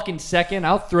 fucking second,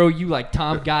 I'll throw you like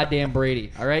Tom goddamn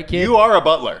Brady. All right, kid? You are a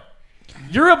butler.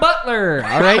 You're a butler.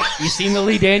 All right? You seen the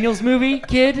Lee Daniels movie,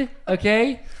 kid?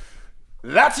 Okay?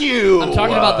 That's you. I'm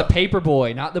talking about the paper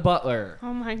boy, not the butler.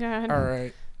 Oh my god. All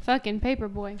right. Fucking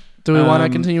Paperboy. Do we want to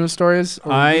continue with stories? Or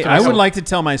we can I also- would like to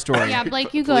tell my story. Yeah,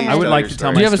 Blake, you go Please I ahead. would tell like your to tell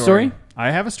story. my Do you have a story?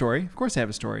 I have a story. Of course I have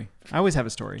a story. I always have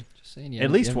a story. Just saying, At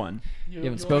least you one.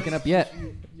 haven't spoken up yet.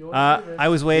 I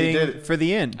was did waiting it. for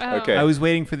the end. Oh. Okay. I was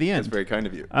waiting for the That's end. very kind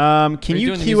of you. Can you you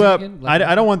doing the cue music up? again?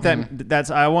 I don't want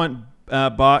that. I want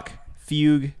Bach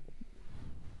Fugue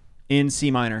in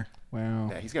C minor. Wow.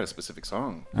 Yeah, he's got a specific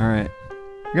song. All right.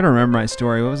 I'm gonna remember my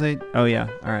story. What was I? Oh yeah.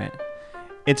 All right.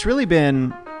 It's really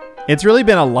been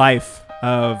a life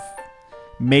of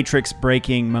matrix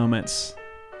breaking moments,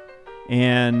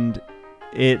 and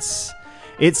it's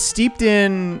steeped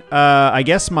in I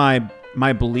guess my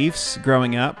beliefs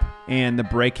growing up and the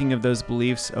breaking of those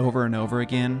beliefs over and over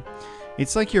again.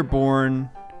 It's like you're born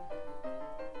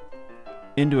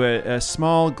into a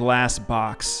small glass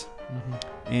box,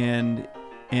 and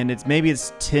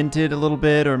it's tinted a little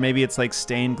bit, or maybe it's like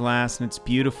stained glass and it's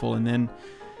beautiful, and then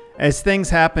as things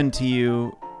happen to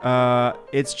you,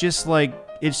 it's just like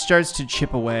it starts to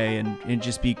chip away and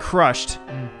just be crushed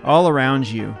all around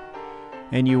you,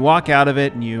 and you walk out of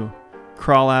it and you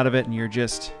crawl out of it and you're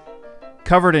just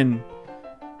covered in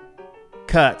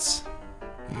cuts.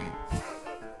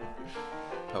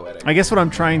 Poetic. I guess what I'm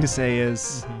trying to say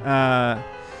is, I'm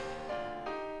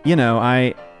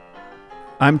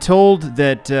told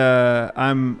that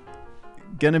I'm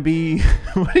gonna be.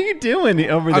 What are you doing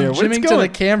over there? I'm What's jimming to going? the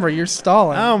camera. You're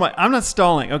stalling. Oh my! I'm not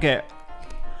stalling. Okay.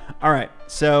 All right.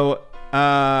 So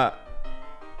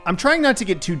I'm trying not to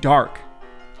get too dark.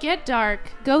 Get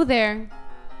dark. Go there.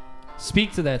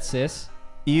 Speak to that, sis.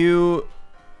 You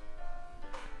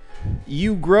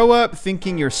grow up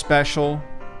thinking you're special,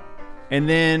 and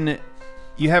then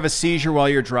you have a seizure while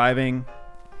you're driving.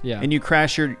 Yeah. And you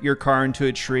crash your car into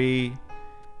a tree,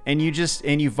 and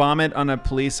you vomit on a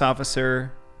police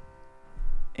officer,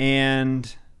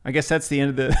 and I guess that's the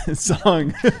end of the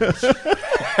song.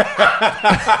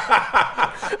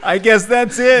 I guess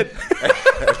that's it.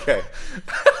 Okay.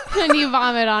 And you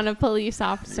vomit on a police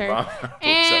officer. Vomit on a police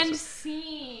And officer.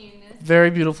 scene.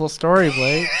 Very beautiful story,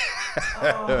 Blake.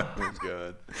 That's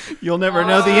good. You'll never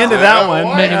know the end of that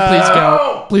one. Megan, please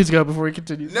go. Please go before we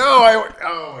continue. No,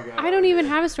 oh my god. I don't even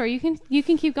have a story. You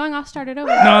can keep going. I'll start it over.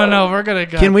 No, we're gonna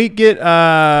go. Can we get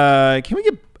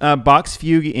Box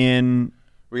Fugue in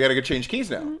We gotta go change keys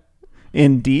now.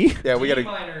 D? Yeah, we gotta.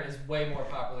 minor is way more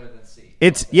popular than C.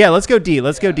 Let's go D.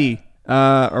 Let's go D.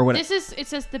 Or what? It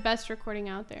says the best recording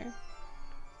out there.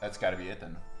 That's gotta be it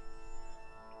then.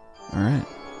 All right.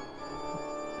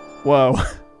 Whoa.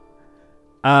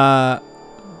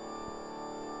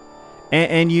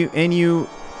 And you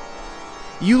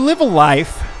live a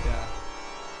life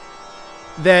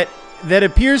that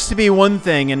appears to be one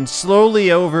thing, and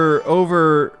slowly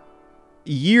over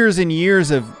years and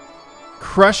years of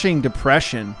crushing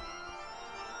depression,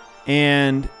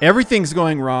 and everything's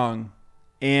going wrong,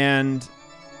 and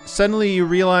suddenly you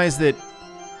realize that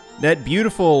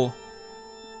beautiful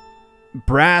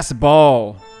brass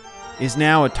ball is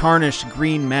now a tarnished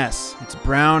green mess. It's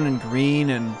brown and green,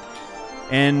 and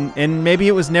maybe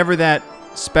it was never that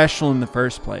special in the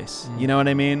first place. You know what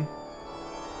I mean?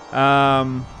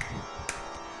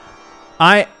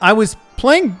 I was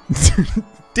playing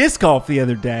disc golf the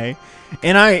other day,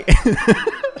 and I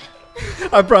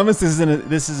promise this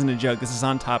isn't a joke. This is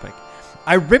on topic.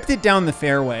 I ripped it down the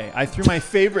fairway. I threw my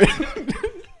favorite.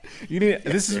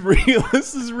 This is real.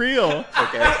 This is real.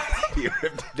 Okay. You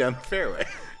ripped it down the fairway.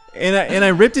 And I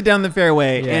ripped it down the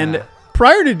fairway. Yeah. And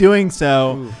prior to doing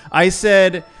so, I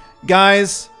said,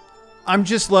 guys, I'm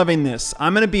just loving this.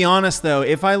 I'm going to be honest, though.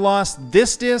 If I lost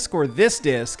this disc or this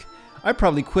disc, I'd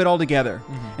probably quit altogether.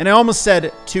 Mm-hmm. And I almost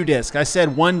said 2 discs. I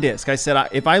said 1 disc. I said,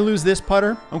 if I lose this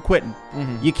putter, I'm quitting.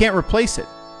 Mm-hmm. You can't replace it.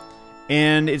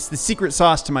 And it's the secret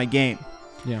sauce to my game.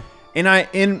 Yeah. And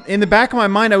in the back of my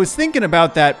mind, I was thinking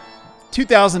about that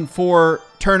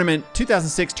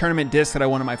 2006 tournament disc that I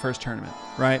won in my first tournament,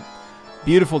 right?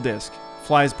 Beautiful disc.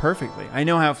 Flies perfectly. I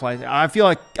know how it flies. I feel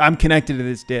like I'm connected to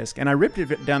this disc. And I ripped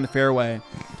it down the fairway.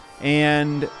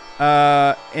 And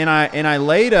I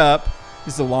laid up.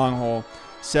 This is a long hole.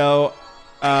 So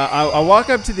I walk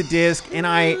up to the disc, and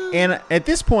at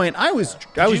this point I was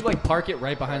Did you like park it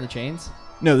right behind the chains?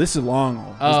 No, this is a long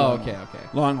hole. This is a Oh, long okay, hole. okay.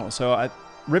 Long hole. So I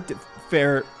ripped it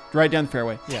right down the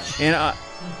fairway. Yeah. And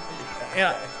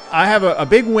I have a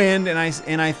big wind, and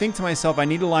I think to myself, I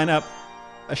need to line up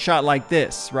a shot like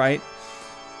this, right?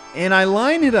 And I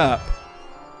line it up,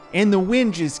 and the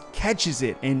wind just catches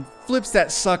it and flips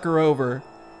that sucker over,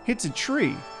 hits a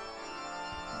tree,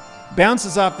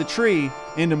 bounces off the tree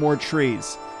into more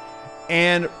trees.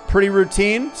 And pretty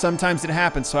routine, sometimes it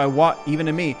happens. So I walk, even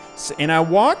to me, and I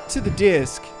walk to the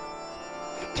disc,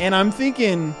 and I'm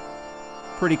thinking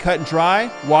pretty cut and dry,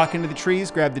 walk into the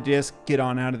trees, grab the disc, get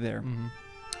on out of there. Mm-hmm.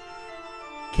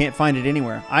 Can't find it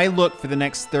anywhere. I look for the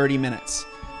next 30 minutes.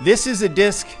 This is a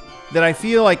disc that I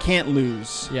feel I can't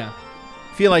lose. Yeah.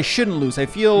 Feel I shouldn't lose. I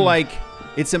feel like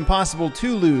it's impossible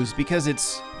to lose because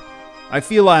I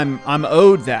feel I'm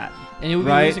owed that. And you would be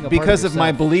right? losing a part Because of of my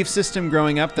yourself. belief system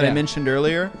growing up that I Yeah. mentioned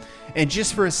earlier. And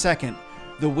just for a second,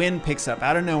 the wind picks up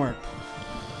out of nowhere.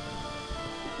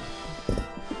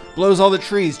 Blows all the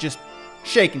trees just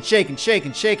shaking,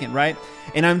 right?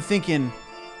 And I'm thinking,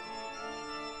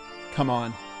 come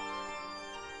on.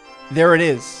 There it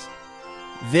is.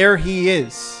 There he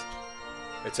is.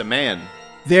 It's a man.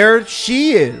 There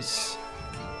she is.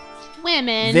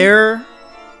 Women. There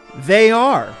they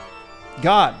are.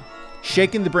 God,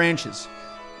 shaking the branches,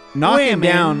 knocking Women.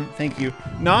 down, thank you,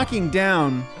 knocking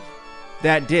down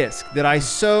that disc that I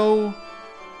so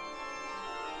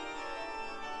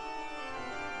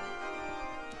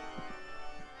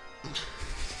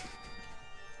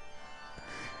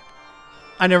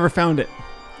I never found it.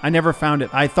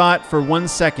 I thought for 1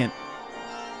 second,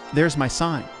 there's my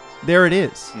sign. There it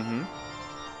is. Mm-hmm.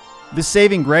 The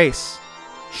saving grace,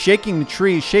 shaking the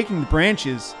trees, shaking the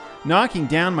branches, knocking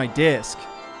down my disc.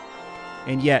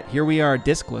 And yet, here we are,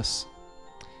 discless.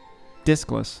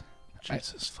 Discless.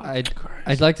 Jesus I'd, fucking Christ.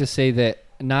 I'd like to say that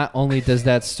not only does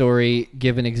that story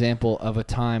give an example of a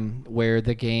time where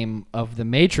the game of The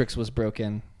Matrix was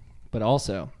broken, but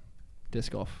also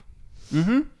disc golf.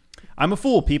 Mm-hmm. I'm a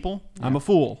fool, people. Yeah. I'm a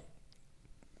fool.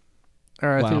 All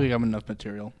right, I Wow. think we got enough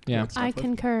material. Yeah. Good stuff I with.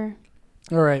 concur.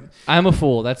 All right, I'm a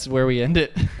fool. That's where we end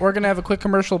it. we're gonna have a quick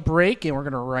commercial break, and we're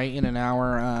gonna write in an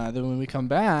hour. Then when we come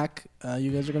back,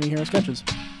 you guys are gonna hear our sketches.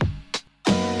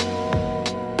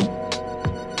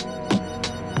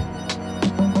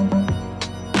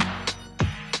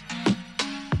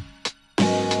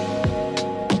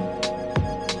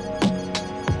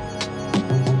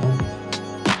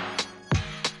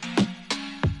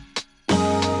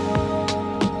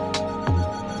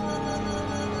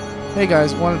 Hey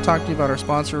guys, want to talk to you about our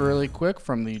sponsor really quick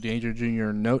from the Danger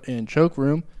Junior Note and Choke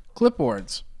Room,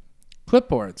 Clipboards.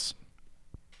 Clipboards.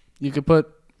 You could put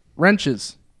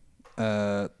wrenches,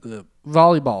 the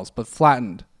volleyballs, but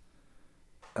flattened,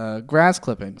 grass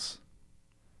clippings,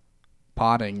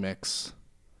 potting mix,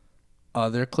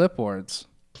 other clipboards,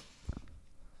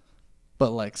 but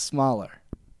like smaller.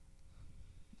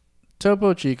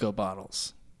 Topo Chico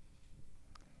bottles.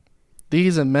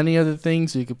 These and many other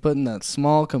things you could put in that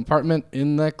small compartment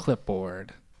in that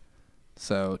clipboard.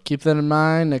 So keep that in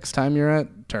mind next time you're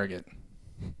at Target.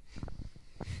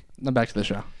 Now back to the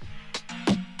show.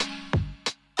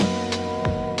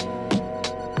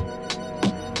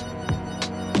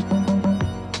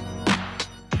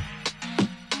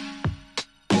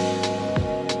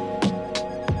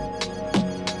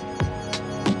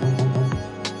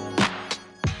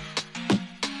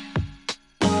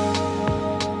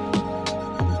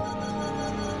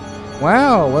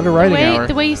 Wow, what a writing hour.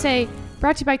 The way you say,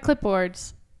 brought to you by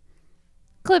Clipboards.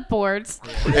 Clipboards.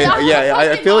 Yeah,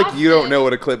 I feel like you don't know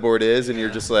what a clipboard is, and you're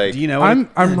just like, Do you know? I'm do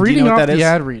you reading know what off that the is?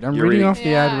 ad read. I'm You're reading reading. off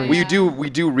the ad Yeah, read. we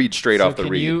do read straight off the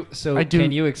read. I do.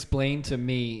 Can you explain to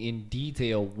me in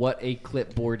detail what a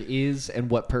clipboard is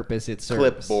and what purpose it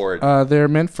serves? Clipboard. They're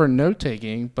meant for note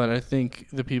taking, but I think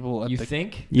the people at You the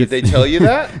think? Did they tell you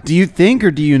that? Do you think or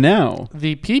do you know?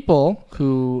 the people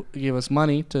who gave us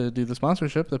money to do the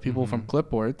sponsorship, the people from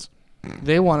Clipboards,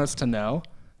 they want us to know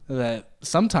that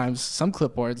sometimes some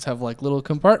clipboards have like little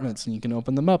compartments and you can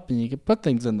open them up and you can put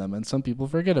things in them, and some people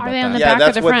forget about they on that. the Yeah, back or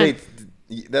that's the what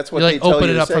front? that's what You they like tell open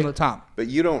you it to up say, from the top. but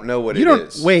you don't know what You it don't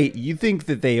is. wait. You think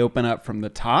that they open up from the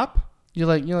top? You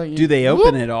like Do they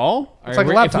open it all? All It's like a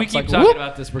if laptop. we It's keep like, talking whoop.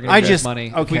 about this, we're going I to just- money.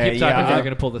 If we okay, keep talking, yeah. we're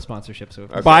going to pull the sponsorship. So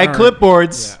Okay. Buy All right.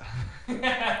 clipboards.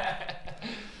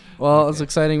 Well, it's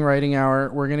exciting writing hour.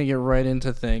 We're gonna get right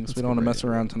into things. We don't want to mess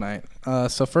around tonight.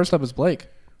 So first up is Blake.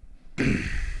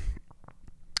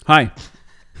 Hi.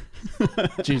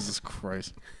 Jesus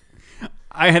Christ.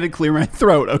 I had to clear my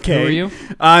throat. Okay. Who are you?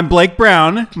 I'm Blake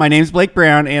Brown. My name's Blake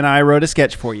Brown, and I wrote a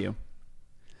sketch for you.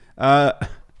 The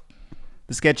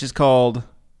sketch is called.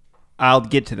 I'll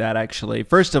get to that actually.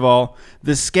 First of all,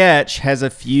 the sketch has a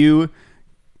few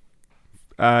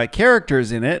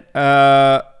characters in it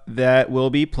that that will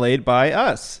be played by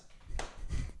us.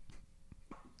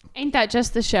 Ain't that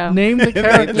just the show? Name the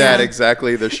character. Ain't that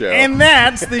exactly the show? And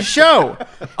that's the show.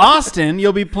 Austin,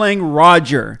 you'll be playing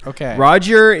Roger. Okay.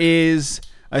 Roger is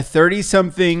a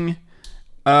 30-something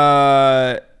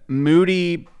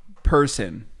moody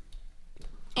person.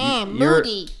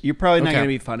 You're probably not Okay. going to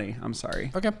be funny. I'm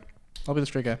sorry. Okay. I'll be the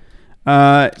straight guy.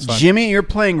 fine. Jimmy, you're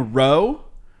playing Ro.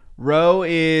 Ro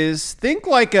is, think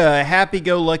like a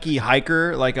happy-go-lucky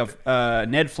hiker, like a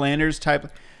Ned Flanders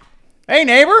type. Hey,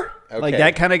 neighbor. Like Okay.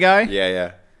 that kind of guy.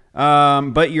 Yeah.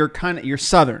 But you're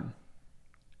Southern.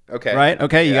 Okay. Right?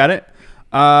 Okay, you Yeah. got it.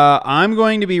 I'm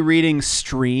going to be reading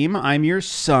Stream. I'm your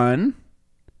son.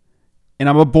 And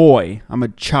I'm a boy. I'm a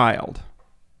child.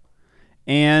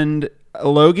 And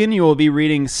Logan, you will be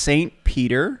reading St.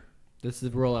 Peter. This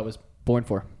is the role I was born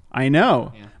for. I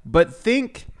know. Yeah. But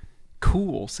think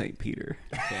cool St. Peter.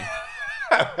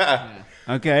 Okay.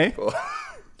 Okay?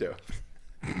 Do.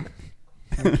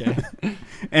 Okay.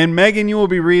 And Megan, you will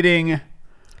be reading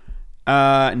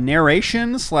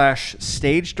narration /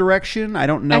 stage direction. I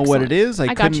don't know what Excellent. it is. I I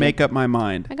got couldn't you. make up my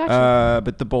mind. I got you.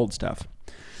 But the bold stuff.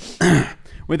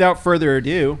 Without further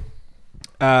ado,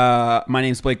 my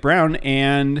name's Blake Brown,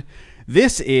 and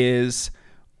this is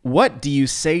What Do You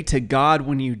Say to God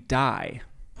When You Die?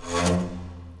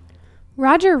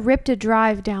 Roger ripped a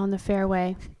drive down the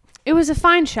fairway. It was a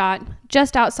fine shot,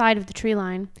 just outside of the tree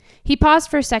line. He paused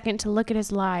for a second to look at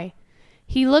his lie.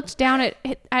 He looked down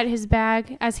at his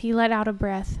bag as he let out a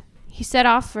breath. He set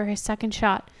off for his second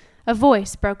shot. A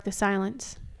voice broke the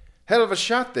silence. Hell of a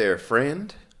shot there,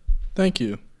 friend. Thank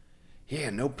you.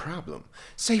 Yeah, no problem.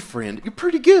 Say, friend, you're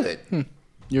pretty good.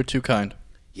 You're too kind.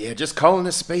 Yeah, just calling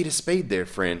a spade there,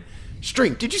 friend.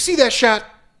 String, did you see that shot?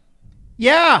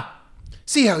 Yeah!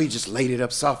 See how he just laid it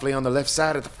up softly on the left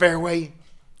side of the fairway?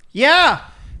 Yeah!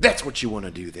 That's what you want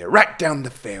to do there, right down the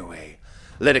fairway.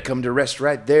 Let it come to rest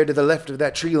right there to the left of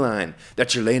that tree line.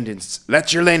 That's your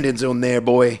landing zone there,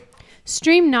 boy.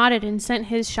 Stream nodded and sent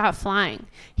his shot flying.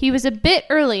 He was a bit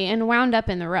early and wound up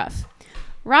in the rough.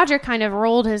 Roger kind of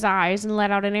rolled his eyes and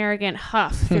let out an arrogant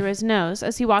huff through his nose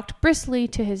as he walked briskly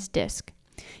to his disc.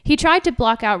 He tried to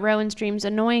block out Rowan Stream's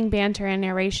annoying banter and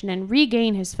narration and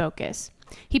regain his focus.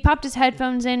 He popped his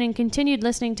headphones in and continued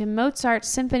listening to Mozart's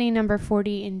Symphony No.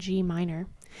 40 in G minor.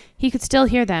 He could still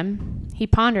hear them. He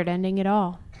pondered ending it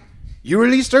all. You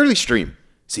released early, Stream.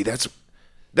 See, that's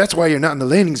why you're not in the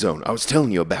landing zone I was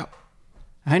telling you about.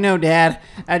 I know, Dad.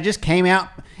 I just came out.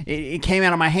 It came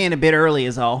out of my hand a bit early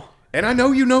is all. And I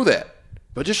know you know that.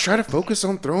 But just try to focus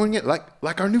on throwing it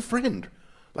like our new friend.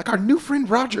 Like our new friend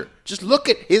Roger. Just look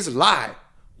at his lie.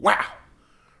 Wow.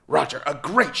 Roger, a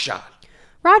great shot.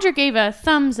 Roger gave a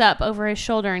thumbs up over his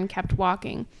shoulder and kept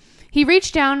walking. He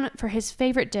reached down for his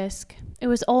favorite disc. It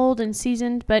was old and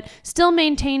seasoned, but still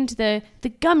maintained the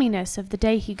gumminess of the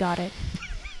day he got it.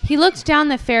 He looked down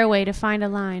the fairway to find a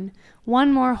line.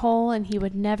 One more hole and he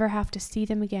would never have to see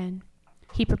them again.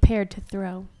 He prepared to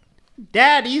throw.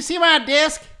 Dad, do you see my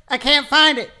disc? I can't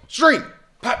find it. Stream,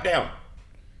 pop down.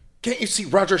 Can't you see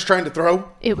Roger's trying to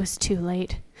throw? It was too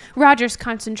late. Roger's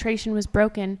concentration was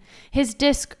broken. His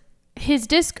disc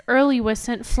early was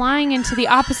sent flying into the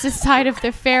opposite side of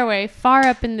the fairway, far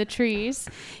up in the trees.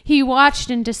 He watched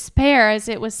in despair as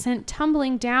it was sent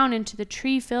tumbling down into the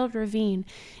tree-filled ravine.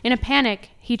 In a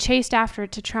panic, he chased after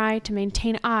it to try to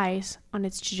maintain eyes on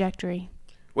its trajectory.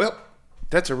 Well,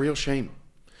 that's a real shame.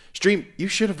 Stream, you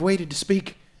should have waited to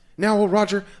speak. Now old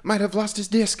Roger might have lost his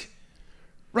disc.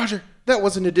 Roger, that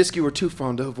wasn't a disc you were too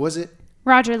fond of, was it?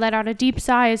 Roger let out a deep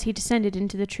sigh as he descended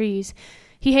into the trees.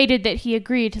 He hated that he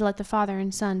agreed to let the father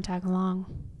and son tag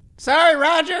along. Sorry,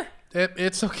 Roger.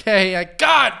 It's okay.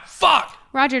 God, fuck!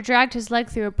 Roger dragged his leg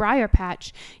through a briar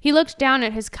patch. He looked down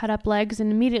at his cut-up legs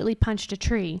and immediately punched a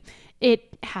tree.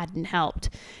 It hadn't helped.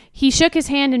 He shook his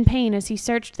hand in pain as he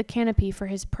searched the canopy for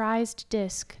his prized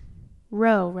disc.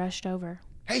 Ro rushed over.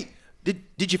 Hey,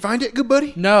 did you find it, good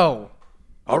buddy? No.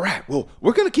 All right, well,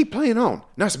 we're going to keep playing on.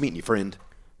 Nice meeting you, friend.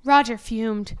 Roger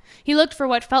fumed. He looked for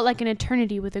what felt like an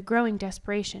eternity with a growing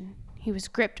desperation. He was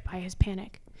gripped by his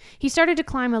panic. He started to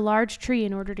climb a large tree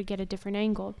in order to get a different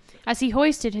angle. As he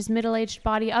hoisted his middle-aged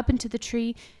body up into the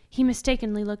tree, he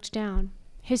mistakenly looked down.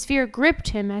 His fear gripped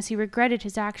him as he regretted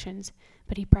his actions,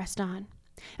 but he pressed on.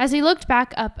 As he looked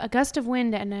back up, a gust of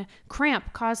wind and a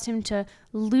cramp caused him to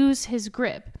lose his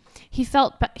grip. He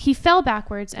fell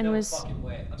backwards and was... fucking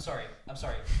way. I'm sorry.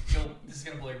 This is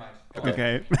going to blow your mind.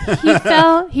 Okay.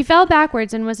 He fell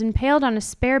backwards and was impaled on a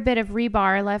spare bit of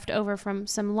rebar left over from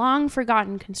some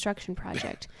long-forgotten construction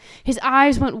project. His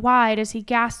eyes went wide as he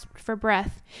gasped for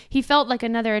breath. He felt like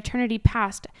another eternity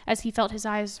passed as he felt his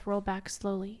eyes roll back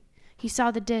slowly. He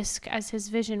saw the disc as his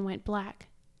vision went black.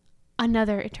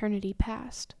 Another eternity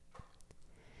passed.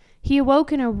 He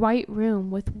awoke in a white room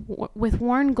with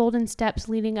worn golden steps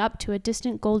leading up to a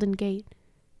distant golden gate.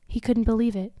 He couldn't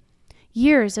believe it.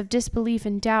 Years of disbelief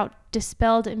and doubt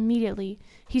dispelled immediately.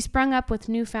 He sprung up with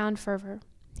newfound fervor.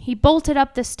 He bolted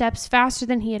up the steps faster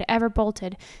than he had ever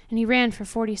bolted, and he ran for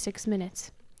 46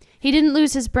 minutes. He didn't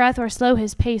lose his breath or slow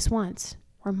his pace once.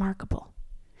 Remarkable.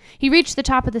 He reached the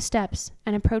top of the steps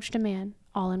and approached a man,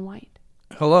 all in white.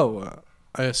 Hello,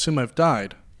 I assume I've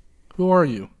died. Who are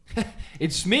you?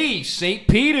 It's me, St.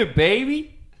 Peter,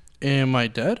 baby. Am I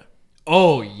dead?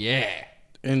 Oh, yeah.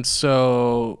 And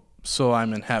so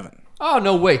I'm in heaven. Oh,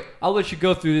 no way. I'll let you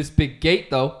go through this big gate,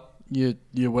 though. You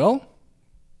will?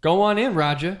 Go on in,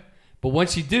 Roger. But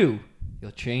once you do,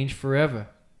 you'll change forever.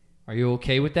 Are you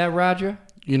okay with that, Roger?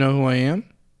 You know who I am?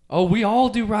 Oh, we all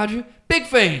do, Roger. Big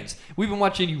fans. We've been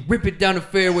watching you rip it down the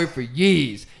fairway for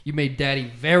years. You made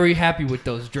Daddy very happy with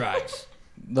those drives.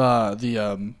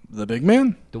 The big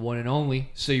man? The one and only.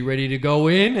 So you ready to go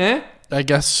in, eh? I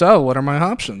guess so. What are my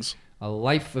options? A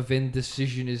life of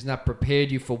indecision has not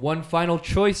prepared you for one final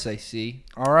choice, I see.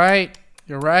 All right.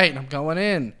 You're right. I'm going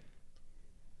in.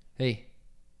 Hey.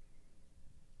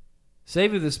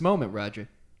 Savor this moment, Roger.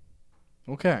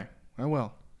 Okay. I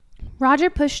will. Roger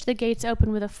pushed the gates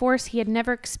open with a force he had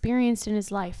never experienced in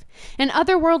his life. An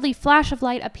otherworldly flash of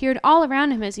light appeared all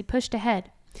around him as he pushed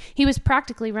ahead. He was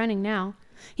practically running now.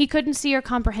 He couldn't see or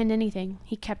comprehend anything.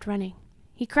 He kept running.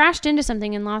 He crashed into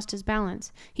something and lost his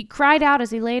balance. He cried out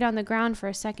as he laid on the ground for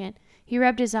a second. He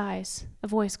rubbed his eyes. A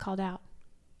voice called out.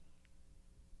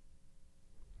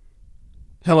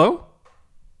 Hello?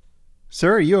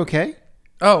 Sir, are you okay?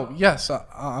 Oh, yes.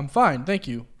 I'm fine. Thank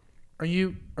you. Are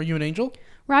you an angel?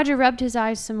 Roger rubbed his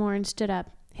eyes some more and stood up.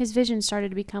 His vision started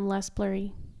to become less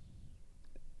blurry.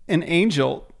 An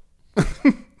angel?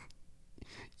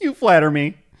 You flatter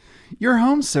me. You're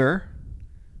home, sir.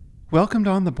 Welcome to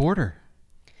On the Border.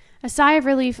 A sigh of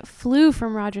relief flew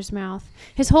from Roger's mouth.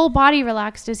 His whole body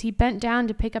relaxed as he bent down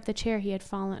to pick up the chair he had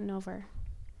fallen over.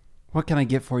 What can I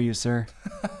get for you, sir?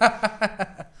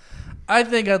 I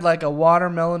think I'd like a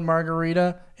watermelon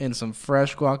margarita and some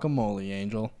fresh guacamole,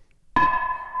 Angel.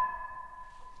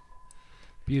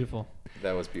 Beautiful.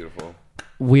 That was beautiful.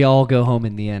 We all go home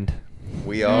in the end.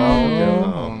 We all go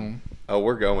home. Oh,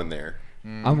 we're going there.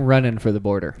 I'm running for the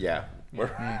border. Yeah. Yeah.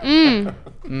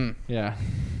 That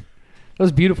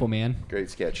was beautiful, man. Great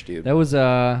sketch, dude. That was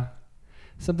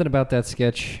something about that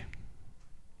sketch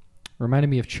reminded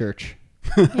me of church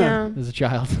Yeah. as a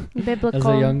child, Biblical. as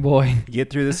a young boy.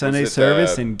 Get through the Sunday it,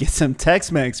 service and get some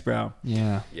Tex-Mex, bro.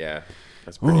 Yeah, Yeah.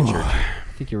 That's pretty churchy. I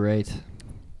think you're right.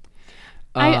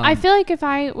 I feel like if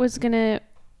I was going to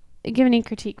give any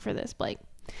critique for this, Blake,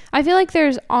 I feel like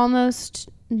there's almost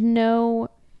no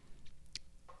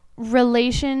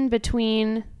relation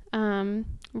between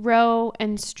Roe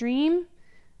and Stream.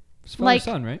 It's father like-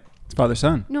 son, right? It's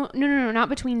father-son. No, not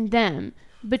between them.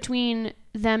 Between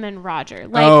them and Roger.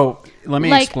 Like, let me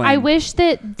like, explain. I wish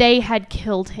that they had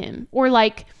killed him, or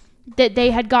like that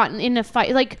they had gotten in a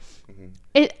fight. Like,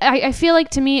 I feel like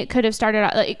to me it could have started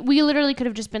out like we literally could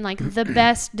have just been like the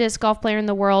best disc golf player in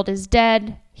the world is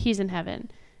dead. He's in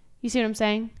heaven. You see what I'm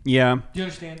saying? Yeah. Do you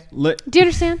understand? Do you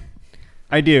understand?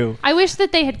 I do. I wish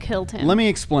that they had killed him. Let me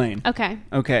explain. Okay.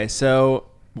 Okay, so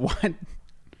what?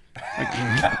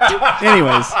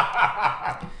 Anyways,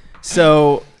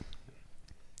 so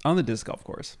on the disc golf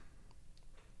course,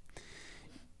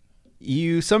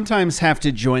 you sometimes have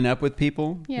to join up with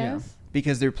people Yes.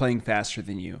 because they're playing faster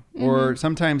than you, or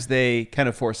sometimes they kind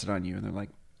of force it on you, and they're like,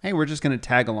 "Hey, we're just going to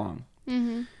tag along."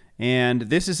 Mm-hmm. And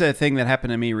this is a thing that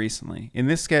happened to me recently. In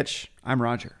this sketch, I'm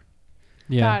Roger,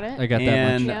 Yeah, Got it. I got that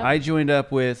and much. Yep. I joined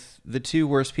up with the two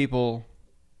worst people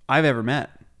I've ever met.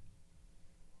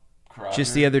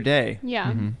 Just the other day.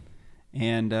 Yeah. Mm-hmm.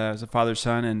 And it was a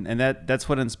father-son, and that's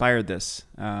what inspired this,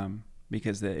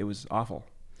 because it was awful.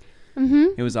 Mm-hmm.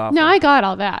 It was awful. No, I got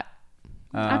all that.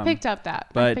 I Um, picked up that.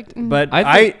 But I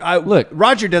think- I look.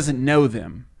 Roger doesn't know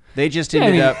them. They just Yeah, I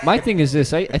ended mean, up. my thing is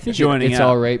this. I think joining it's up.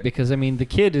 all right because, I mean, the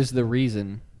kid is the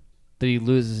reason that he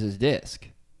loses his disc.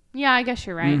 yeah, I guess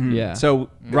you're right. Mhm. Yeah. So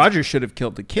Roger should have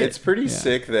killed the kid. It's pretty Yeah.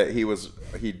 sick that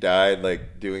he died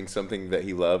like doing something that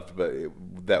he loved, but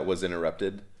that was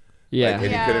interrupted. Yeah. Like,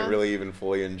 and Yeah. he couldn't really even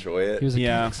fully enjoy it. He was like,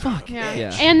 Yeah. fuck. Yeah.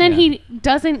 Yeah. And then Yeah.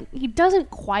 he doesn't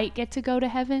quite get to go to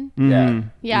heaven.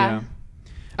 Mhm. Yeah.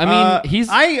 I mean, he's...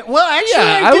 I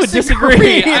would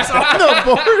disagree. It's on the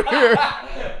border.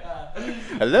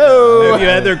 Hello. Have you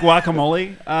had their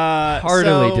guacamole?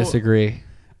 heartily disagree.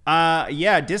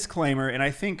 Yeah, disclaimer, and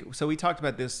I think so. We talked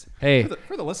about this. Hey.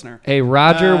 For the listener. Hey,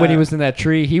 Roger, when he was in that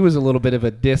tree, he was a little bit of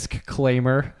a disc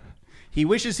claimer. He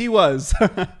wishes he was.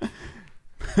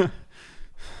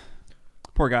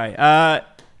 Poor guy.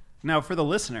 Now for the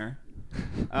listener,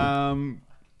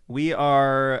 we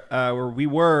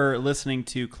were listening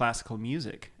to classical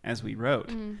music as we wrote,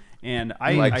 and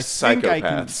Like I think I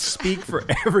can psychopaths. speak for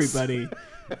everybody.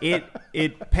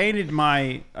 It painted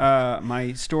my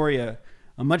my story a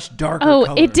much darker Oh,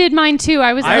 color. it did mine too.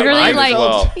 I was literally I like,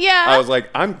 felt- yeah. I was like,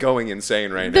 I'm going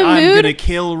insane right The now. I'm mood- gonna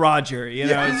kill Roger. You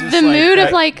know, it's just the like, mood of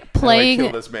I- like How do I playing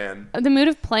kill this man. the mood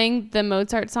of playing the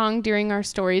Mozart song during our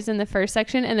stories in the first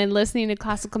section and then listening to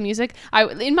classical music.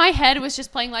 In my head was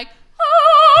just playing like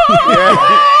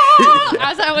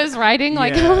as I was writing,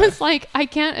 like Yeah. I was like, I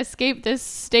can't escape this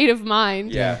state of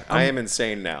mind. Yeah, I am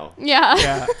insane now. Yeah.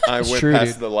 yeah. I went true,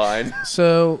 past dude. the line.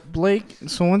 So Blake,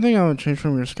 so one thing I would change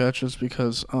from your sketch is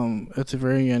because at the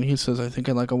very end he says, I think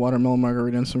I'd like a watermelon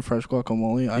margarita and some fresh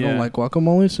guacamole. I Yeah. don't like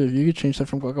guacamole, so if you could change that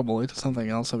from guacamole to something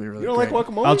else, that'd be really You don't great. like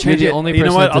guacamole? I'll change the it. only You know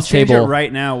person what? at I'll this change it table-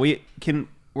 right now.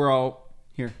 We're all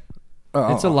here.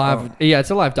 It's a live. Yeah, it's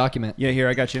a live document. Yeah, here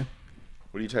I got you.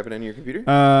 What are you typing in your computer?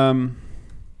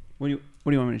 What do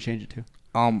you want me to change it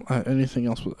to? Anything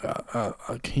else with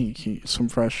some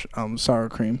fresh sour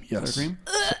cream? Yes. Sour cream?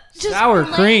 Just Sour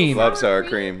plain cream. Love sour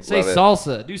cream. Say Love it.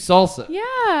 salsa. Do salsa.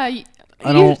 Yeah.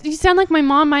 I don't- You sound like my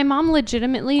mom. My mom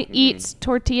legitimately eats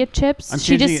tortilla chips. I'm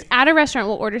She changing just it. at a restaurant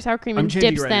will order sour cream I'm and changing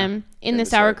dips it right them in the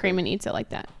sour cream and eats it like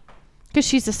that. Because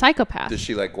she's a psychopath. Does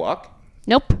she like guac?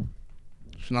 Nope.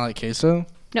 She's not like queso.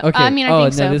 No. Okay. I mean, I oh,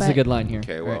 think no, so. this is a but- good line here.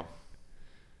 Okay, All well. right.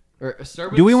 Or start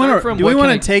with- Do we start want from to what can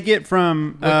I- take it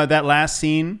from that last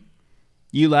scene?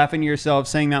 You laughing to yourself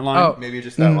saying that line? Oh. Maybe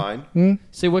just that line.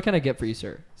 Say, what can I get for you,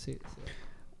 sir? Say.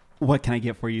 What can I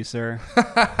get for you, sir?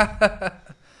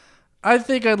 I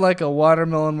think I'd like a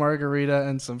watermelon margarita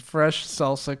and some fresh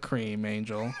salsa cream,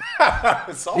 Angel.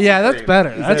 Salsa Yeah, that's cream.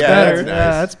 better. That's Yeah, better. that's nice.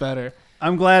 Yeah, that's better.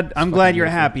 I'm glad you're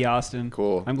happy, Austin.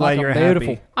 Cool. I'm glad Fucking you're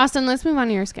beautiful. happy. Austin, let's move on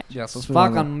to your sketch. Yes, let's move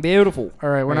on. Fucking beautiful. All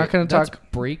right, we're not going to Let's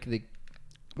talk. break the.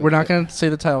 We're not going to say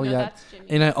the title No, yet. that's Jimmy.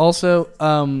 And I also,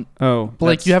 Oh,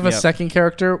 Blake, that's- you have a yep. second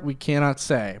character we cannot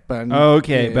say, but I need-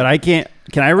 Okay, yeah. but I can't.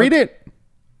 Can I read it?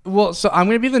 Well, so I'm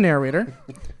going to be the narrator.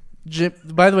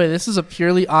 By the way, this is a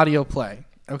purely audio play.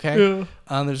 Okay.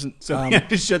 There's So we have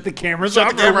to shut the cameras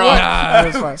off. the camera or what?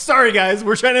 that's fine. Sorry, guys,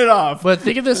 we're shutting it off. But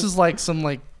think of this as like some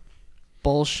like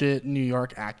bullshit New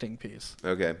York acting piece.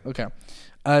 Okay. Okay.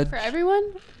 For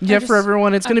everyone? Yeah, Or for just-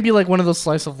 everyone, it's going to be like one of those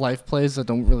slice of life plays that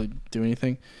don't really do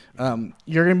anything.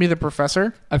 You're going to be the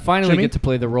professor, I finally Jimmy? get to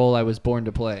play the role I was born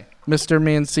to play. Mr.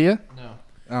 Mancia. No.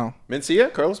 Oh,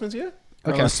 Mencia? Carlos Mencia?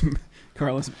 okay.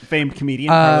 Carlos, famed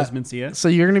comedian Uh, Carlos Mencia. So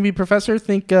you're going to be professor.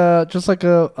 Think just like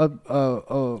a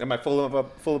Am I full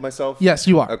of myself? yes,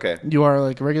 you are. Okay. You are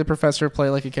like a regular professor. Play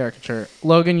like a caricature.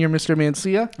 Logan, you're Mr.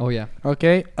 Mancia. Oh yeah.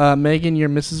 Okay. Megan, you're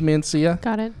Mrs. Mancia.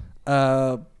 Got it.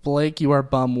 Blake, you are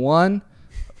Bum 1.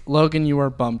 Logan, you are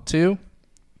Bum 2.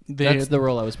 That's the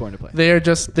role I was born to play. They are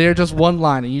just one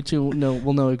line, and you two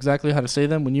will know exactly how to say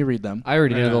them when you read them. I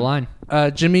already know the line.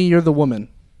 Jimmy, you're the woman.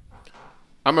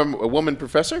 I'm a woman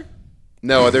professor?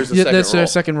 No, there's a Yeah, second that's role. their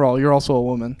second role. You're also a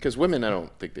woman. Because women, I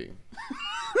don't think they...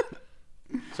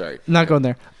 Sorry. Not going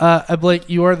there. Blake,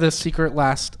 you are the secret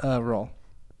last role.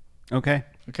 Okay,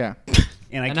 Okay.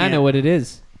 and And I know what it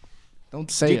is. Don't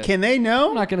say it. Can they I'm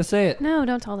know? not gonna say it. No,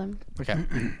 don't tell them. Okay.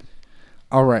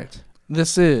 All right.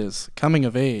 This is Coming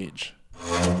of Age.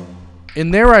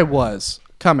 And there I was,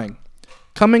 coming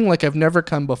like I've never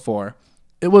come before.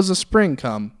 It was a spring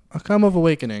come, a come of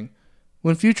awakening.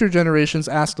 When future generations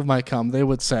asked of my come, they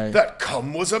would say, That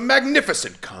cum was a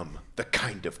magnificent cum. The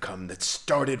kind of cum that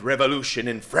started revolution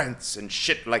in France and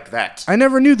shit like that. I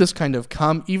never knew this kind of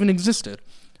come even existed.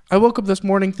 I woke up this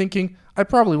morning thinking I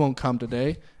probably won't come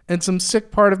today, and some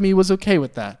sick part of me was okay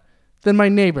with that. Then my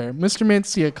neighbor, Mr.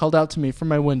 Mancia, called out to me from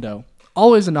my window.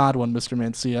 Always an odd one, Mr.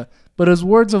 Mancia, but his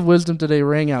words of wisdom today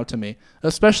rang out to me,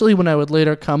 especially when I would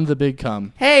later come the big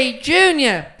come. Hey,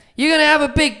 Junior, you gonna have a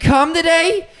big cum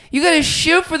today? You gonna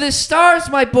shoot for the stars,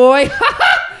 my boy?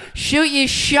 Shoot your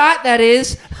shot, that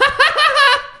is.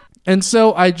 And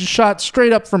so I just shot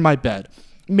straight up from my bed.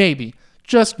 Maybe,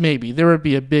 just maybe, there would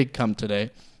be a big come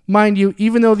today. Mind you,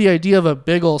 even though the idea of a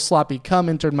big ol' sloppy cum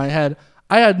entered my head,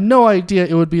 I had no idea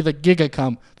it would be the giga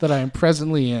cum that I am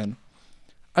presently in.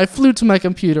 I flew to my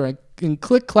computer and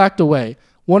click-clacked away,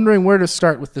 wondering where to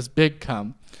start with this big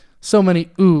cum. So many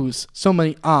oohs, so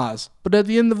many ahs, but at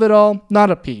the end of it all, not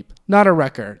a peep, not a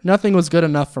wrecker, nothing was good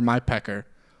enough for my pecker.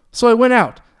 So I went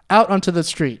out onto the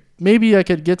street. Maybe I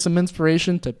could get some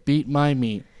inspiration to beat my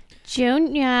meat.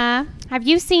 Junior, have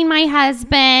you seen my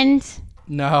husband?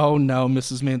 No,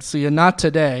 Mrs. Mancia, not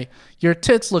today. Your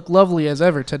tits look lovely as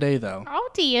ever today, though. Oh,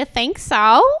 do you think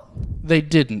so? They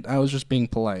didn't. I was just being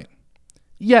polite.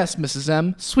 Yes, Mrs.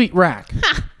 M. Sweet rack.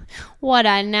 What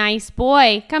a nice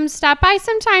boy. Come stop by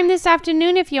sometime this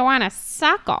afternoon if you want to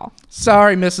suckle.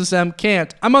 Sorry, Mrs. M.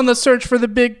 Can't. I'm on the search for the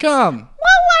big cum. Well,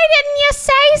 why didn't you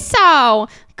say so?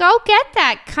 Go get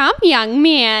that cum, young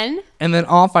man. And then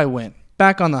off I went,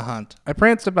 back on the hunt. I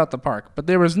pranced about the park, but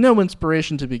there was no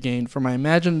inspiration to be gained for my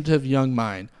imaginative young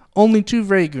mind. Only two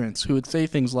vagrants who would say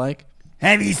things like,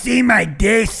 Have you seen my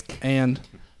disc? and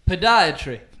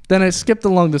Podiatry. then I skipped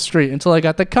along the street until I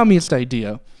got the cummiest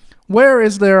idea. Where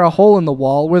is there a hole in the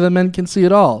wall where the men can see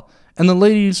it all, and the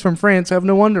ladies from France have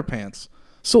no underpants?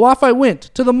 So off I went,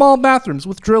 to the mall bathrooms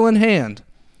with drill in hand.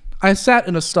 I sat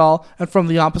in a stall, and from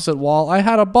the opposite wall I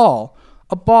had a ball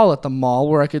at the mall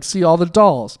where I could see all the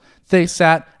dolls. They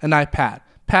sat, and I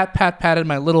patted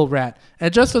my little rat,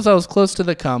 and just as I was close to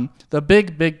the cum, the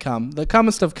big cum, the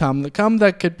cummest of cum, the cum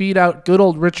that could beat out good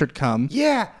old Richard cum.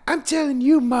 Yeah, I'm telling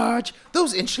you, Marge,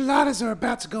 those enchiladas are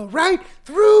about to go right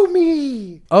through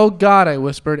me. Oh God, I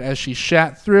whispered as she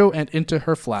shat through and into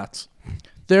her flats.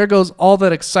 There goes all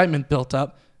that excitement built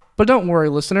up. But don't worry,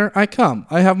 listener, I come.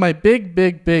 I have my big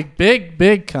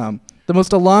cum, the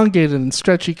most elongated and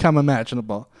stretchy cum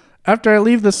imaginable. After I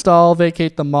leave the stall,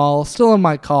 vacate the mall, still on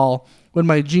my call, when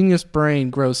my genius brain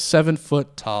grows 7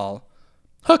 foot tall.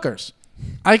 Hookers.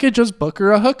 I could just book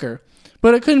her a hooker.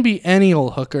 But it couldn't be any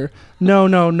old hooker. No,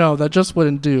 that just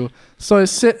wouldn't do. So I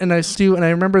sit and I stew, and I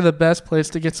remember the best place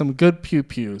to get some good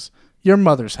pew-pews. Your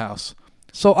mother's house.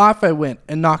 So off I went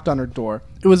and knocked on her door.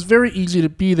 It was very easy to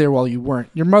be there while you weren't.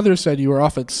 Your mother said you were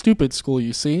off at stupid school,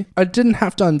 you see. I didn't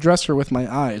have to undress her with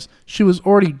my eyes. She was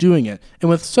already doing it, and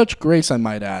with such grace, I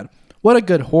might add. What a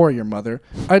good whore, your mother.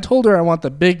 I told her I want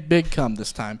the big cum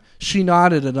this time. She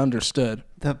nodded and understood.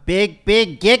 The big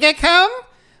giga cum?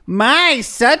 My,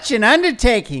 such an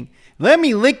undertaking. Let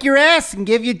me lick your ass and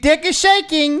give your dick a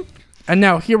shaking. And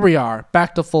now here we are,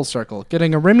 back to full circle,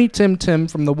 getting a Remy Tim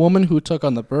from the woman who took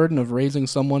on the burden of raising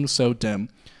someone so dim.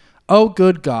 Oh,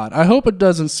 good God, I hope it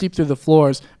doesn't seep through the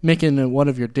floors, making it one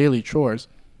of your daily chores.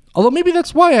 Although maybe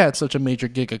that's why I had such a major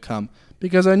giga cum,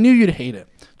 because I knew you'd hate it.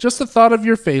 Just the thought of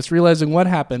your face realizing what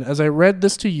happened as I read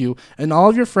this to you and all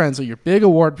of your friends at your big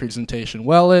award presentation,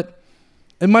 well, it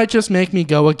might just make me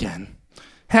go again.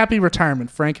 Happy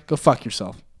retirement, Frank. Go fuck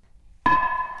yourself.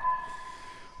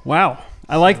 Wow.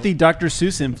 I like the Dr.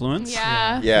 Seuss influence.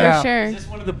 Yeah, Yeah. for sure.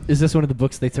 Is this one of the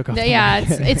books they took off? Yeah,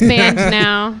 it's banned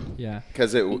now. Yeah.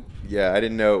 Because I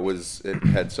didn't know it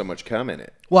had so much cum in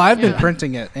it. Well, I've been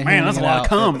printing it. And Man, that's a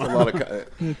handing it lot of out.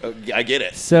 cum. A lot of I get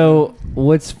it. So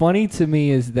what's funny to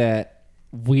me is that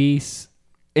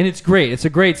and it's great. It's a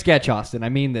great sketch, Austin. I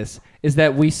mean this is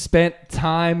that we spent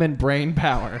time and brain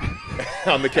power.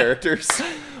 On the characters.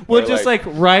 Well, Or just like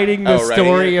writing the writing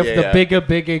story it? of Yeah, the yeah. bigga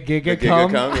The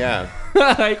cum. giga cum, yeah.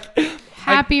 Like,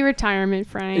 Happy retirement,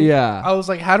 Frank. yeah. I was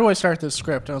like, how do I start this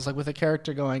script? I was like, with a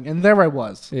character going, and there I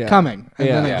was, Yeah. coming. And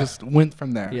then Yeah. it just went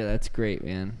from there. Yeah, that's great,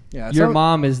 man. Yeah, Your so-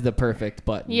 mom is the perfect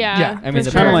button. Yeah. Yeah. I mean, for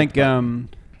the Kind of sure. like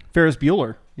Ferris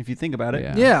Bueller, if you think about it.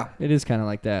 Yeah. Yeah. It is kind of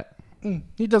like that.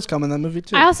 He does come in that movie,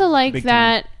 too. I also like Big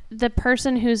that the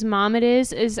person whose mom it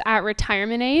is at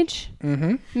retirement age.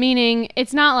 Mm-hmm. Meaning,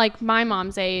 it's not like my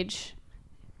mom's age.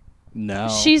 No.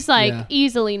 She's like Yeah.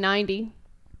 easily 90.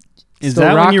 Is Still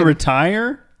that when you rocking.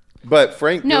 retire? But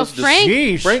Frank No, goes to Frank-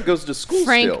 Sheesh. Frank goes to school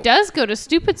Frank still. does go to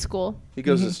stupid school. He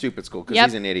goes to stupid school because Yep.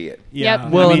 he's an idiot. Yeah.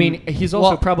 Yep. Well, I mean, he's also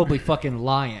well- probably fucking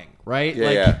lying, right? Yeah,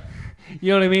 like, yeah.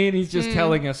 You know what I mean? He's just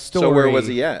telling a story. So where was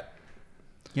he at?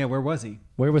 yeah, where was he?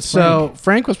 Where was So Frank?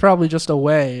 Frank was probably just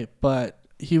away, but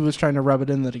he was trying to rub it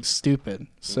in that he's stupid.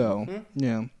 So,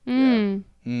 yeah.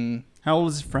 How old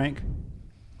is Frank?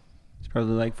 He's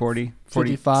probably like 40,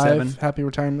 55. 47. Happy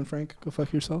retirement, Frank. Go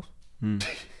fuck yourself.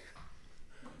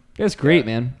 That's great,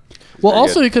 man. Well, very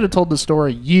also, good. he could have told the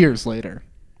story years later.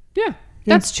 Yeah.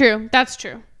 That's true. That's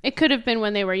true. It could have been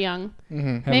when they were young.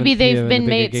 Maybe Having- they've having been a bigger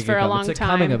mates giga for a cum. long It's time.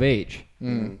 coming of age.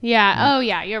 Yeah. Oh,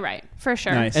 yeah. You're right. For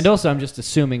sure. Nice. And also, I'm just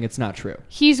assuming it's not true.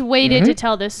 He's waited to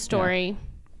tell this story.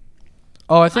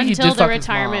 Oh, I think Until he did the fuck his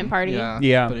retirement mom. party.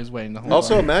 Yeah. But he's waiting the whole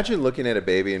Also, time. imagine looking at a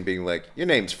baby and being like, "Your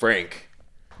name's Frank.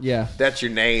 Yeah. That's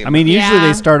your name." I mean, usually Yeah.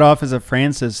 they start off as a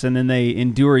Francis and then they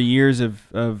endure years of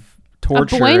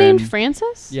torture. A boy named and-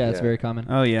 Francis? Yeah, it's Yeah. very common.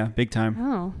 Oh, yeah. Big time.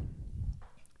 Oh,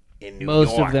 in New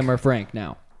Most York. of them are Frank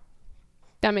now.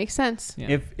 that makes sense. Yeah.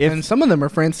 If And some of them are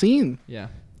Francine. Yeah.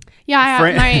 Yeah, I have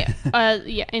Fran- my.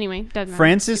 Yeah. Anyway, doesn't matter.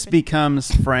 Francis becomes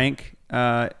Frank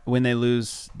when they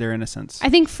lose their innocence. I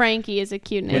think Frankie is a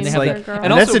cute name It's for like- a girl.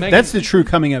 and that's also, that's Megan, the true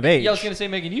coming of age. Yeah, I was gonna say,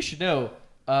 Megan, you should know.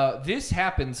 This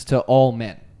happens to all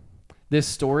men. This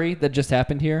story that just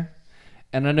happened here,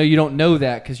 and I know you don't know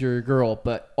that because you're a girl,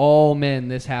 but all men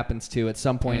this happens to at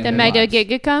some point. The in their Mega lives.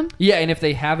 Giga Cum? Yeah, and if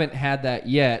they haven't had that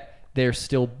yet, they're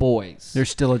still boys. They're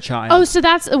still a child. Oh, so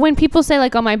that's when people say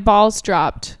like, "Oh, my balls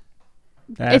dropped."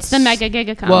 It's the That's Mega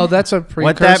Giga Cum. Well, that's a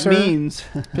what that precursor. means.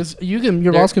 Because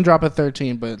your balls can drop at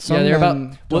 13, but some yeah, they're men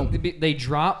about. Well, don't. they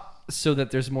drop so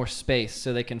that there's more space,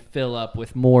 so they can fill up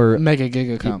with more Mega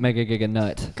Giga Cum. Mega Giga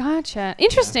Nut. Gotcha.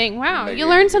 Interesting. Wow, Mega you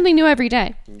learn Giga. something new every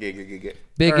day. Big,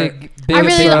 All right. big. I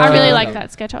really uh, like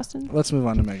that sketch, Austin. Let's move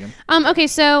on to Megan. Okay,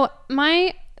 so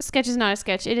my sketch is not a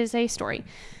sketch; it is a story.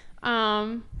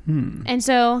 And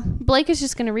so Blake is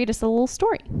just going to read us a little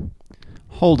story.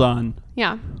 Hold on.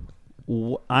 Yeah,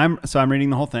 I'm reading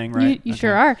the whole thing, right? you Okay.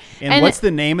 sure are. And what's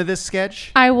the name of this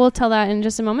sketch? I will tell that in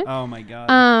just a moment. Oh my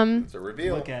god. It's a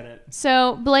reveal. Look at it.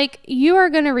 So Blake, you are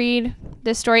going to read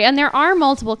this story, and there are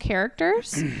multiple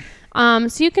characters.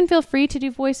 So you can feel free to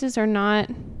do voices or not.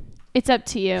 It's up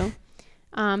to you.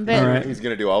 But All right. He's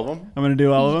gonna do all of them. I'm going to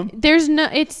do all of them. there's no.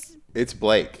 It's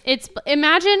Blake. It's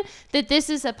imagine that this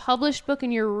is a published book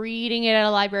and you're reading it at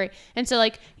a library, and so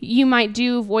like you might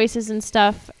do voices and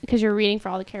stuff because you're reading for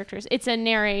all the characters. It's a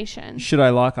narration, Should I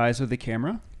lock eyes with the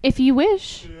camera? if you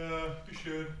wish.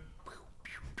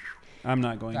 I'm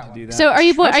not going to do that. So are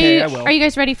you Okay, I will. are you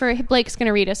guys ready for Blake's going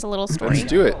to read us a little story? Let's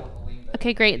do it.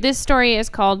 Okay, great. This story is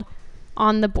called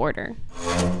On the Border.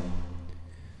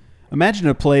 Imagine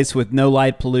a place with no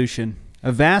light pollution.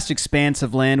 A vast expanse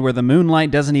of land where the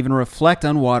moonlight doesn't even reflect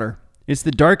on water. It's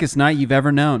the darkest night you've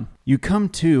ever known. You come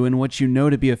to in what you know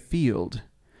to be a field,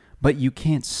 but you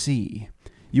can't see.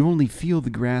 You only feel the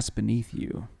grass beneath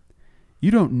you.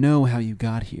 You don't know how you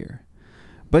got here,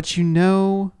 but you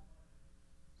know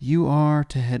you are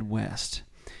to head west.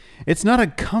 It's not a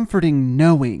comforting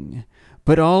knowing,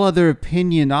 but all other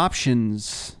opinion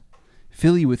options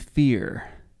fill you with fear.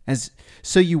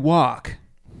 So you walk.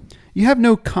 You have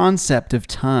no concept of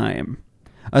time.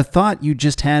 A thought you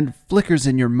just had flickers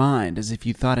in your mind as if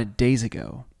you thought it days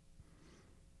ago.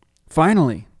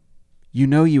 Finally, you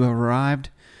know you have arrived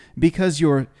because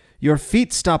your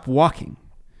feet stop walking.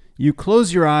 You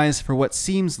close your eyes for what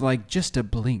seems like just a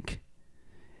blink.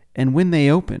 And when they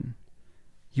open,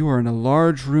 you are in a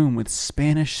large room with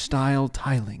Spanish-style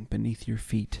tiling beneath your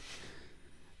feet,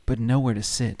 but nowhere to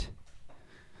sit.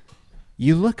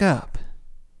 You look up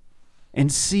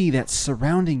and see that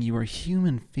surrounding you are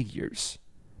human figures.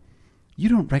 You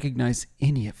don't recognize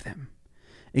any of them,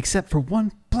 except for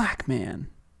one black man,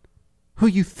 who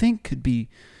you think could be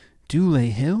Dule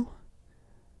Hill,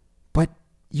 but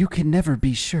you can never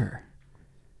be sure.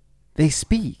 They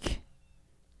speak.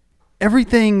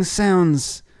 Everything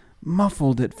sounds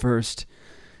muffled at first,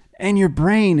 and your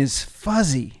brain is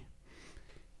fuzzy.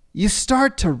 You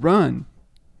start to run.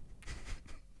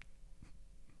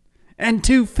 And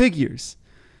two figures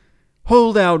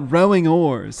hold out rowing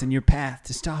oars in your path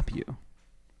to stop you.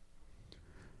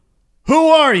 Who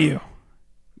are you?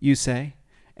 You say,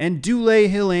 and Dule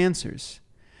Hill answers,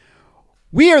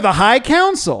 We are the High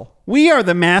Council. We are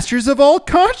the masters of all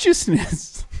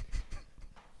consciousness.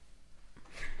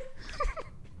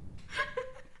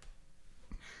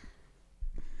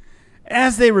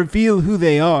 As they reveal who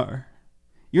they are,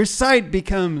 your sight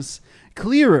becomes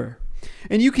clearer,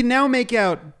 and you can now make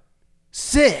out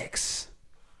 6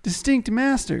 distinct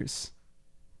masters.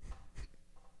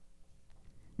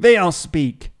 They all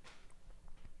speak.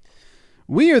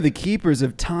 We are the keepers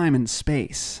of time and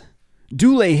space.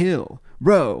 Dule Hill,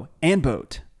 row and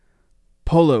boat.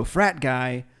 Polo frat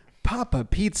guy, Papa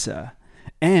Pizza,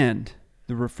 and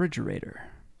the refrigerator.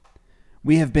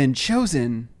 We have been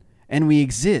chosen, and we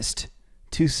exist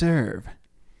to serve.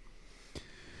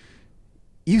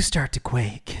 You start to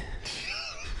quake.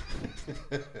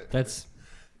 That's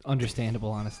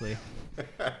understandable, honestly.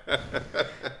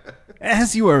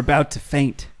 As you are about to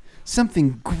faint,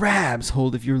 something grabs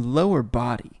hold of your lower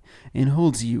body and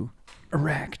holds you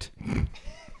erect.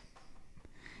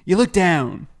 You look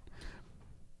down,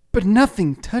 but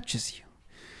nothing touches you.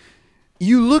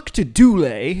 You look to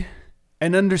Dule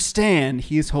and understand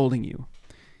he is holding you.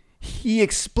 He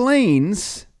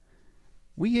explains,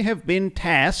 We have been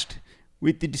tasked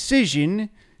with the decision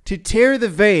to tear the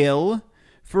veil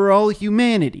for all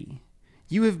humanity.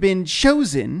 You have been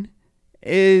chosen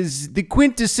as the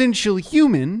quintessential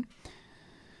human.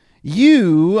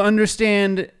 You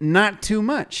understand not too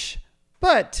much,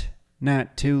 but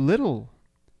not too little.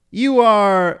 You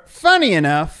are funny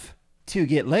enough to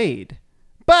get laid,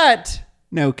 but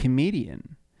no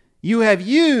comedian. You have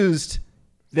used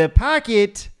the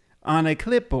pocket on a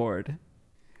clipboard.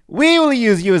 We will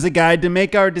use you as a guide to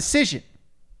make our decision.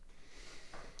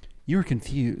 You're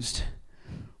confused.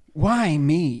 Why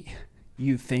me,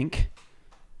 you think?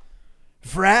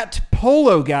 Frat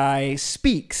Polo Guy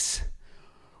speaks.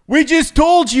 We just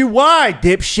told you why,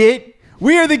 dipshit.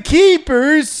 We are the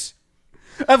keepers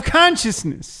of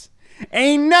consciousness.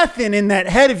 Ain't nothing in that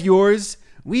head of yours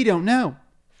we don't know.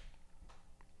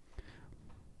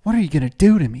 What are you going to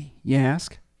do to me, you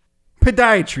ask?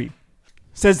 Podiatry,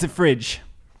 says the fridge.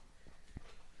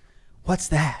 What's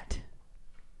that?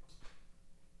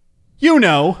 You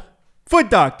know,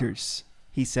 foot doctors,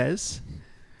 he says.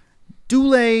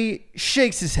 Dule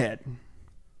shakes his head.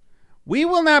 We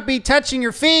will not be touching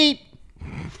your feet.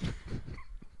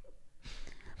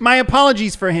 My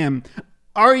apologies for him.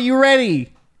 Are you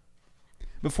ready?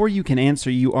 Before you can answer,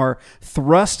 you are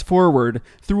thrust forward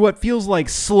through what feels like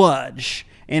sludge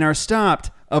and are stopped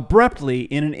abruptly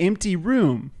in an empty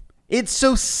room. It's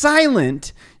so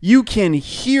silent you can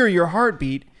hear your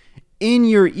heartbeat in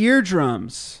your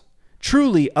eardrums.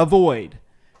 Truly a void.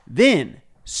 Then,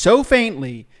 so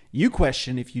faintly, you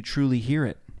question if you truly hear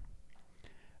it.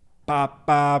 Bop,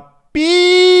 bop,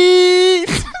 beep.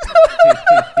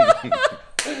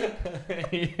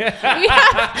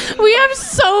 We have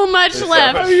so much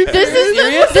left. This is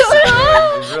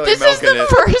the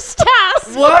first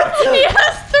task. What? He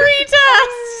has 3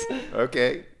 tasks.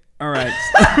 Okay. All right.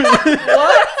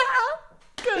 What?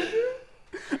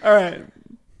 All right.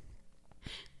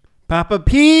 Papa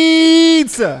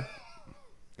Pizza.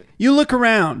 You look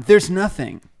around. There's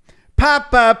nothing.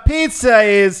 Papa Pizza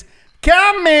is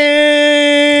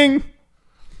coming.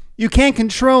 You can't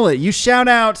control it. You shout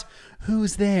out,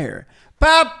 who's there?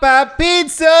 Papa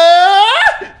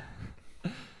Pizza.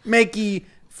 Makey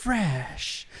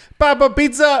fresh. Papa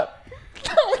Pizza.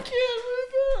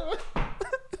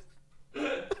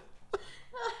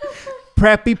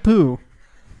 Preppy poo.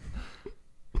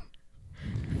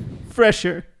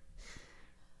 Fresher.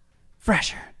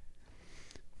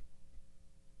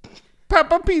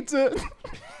 Papa Pizza.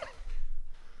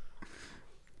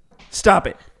 Stop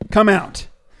it. Come out.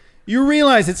 You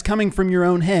realize it's coming from your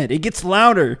own head. It gets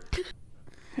louder.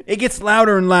 It gets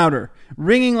louder and louder,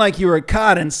 ringing like you are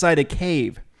caught inside a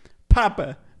cave.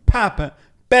 Papa,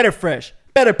 better fresh,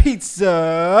 better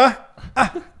pizza.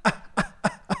 Ha,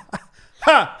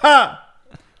 ha.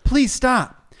 Please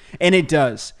stop. And it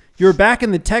does. You're back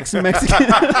in the Tex-Mexican...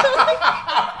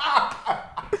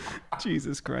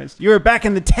 Jesus Christ. You're back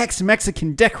in the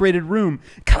Tex-Mexican decorated room,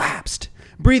 collapsed,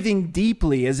 breathing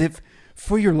deeply as if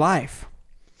for your life.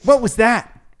 What was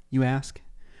that? You ask.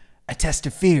 A test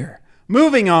of fear.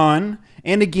 Moving on,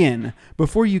 and again,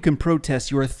 before you can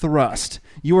protest, you are thrust.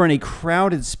 You are in a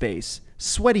crowded space.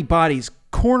 Sweaty bodies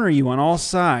corner you on all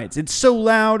sides. It's so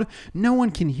loud, no one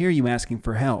can hear you asking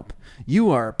for help. You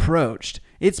are approached.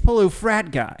 It's Polo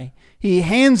Frat Guy. He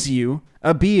hands you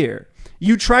a beer.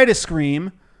 You try to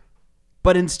scream,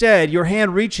 but instead your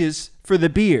hand reaches for the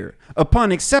beer.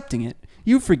 Upon accepting it,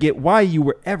 you forget why you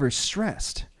were ever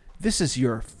stressed. This is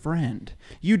your friend.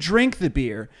 You drink the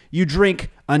beer. You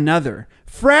drink another.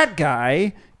 Frat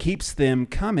Guy keeps them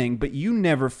coming, but you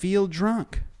never feel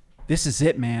drunk. This is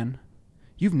it, man.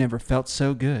 You've never felt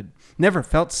so good. Never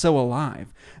felt so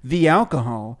alive. The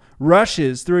alcohol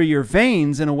rushes through your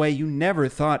veins in a way you never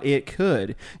thought it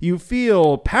could. You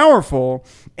feel powerful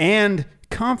and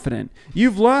confident.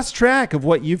 You've lost track of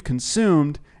what you've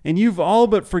consumed, and you've all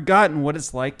but forgotten what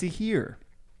it's like to hear.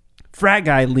 Frat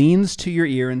Guy leans to your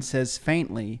ear and says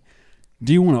faintly,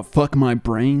 "Do you want to fuck my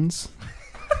brains?"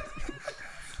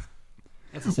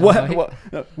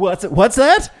 What's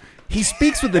that? He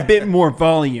speaks with a bit more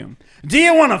volume. "Do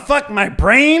you want to fuck my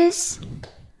brains?"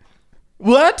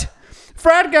 What?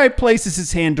 Frat Guy places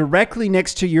his hand directly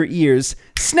next to your ears,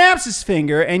 snaps his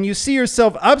finger, and you see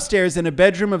yourself upstairs in a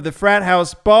bedroom of the frat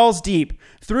house, balls deep,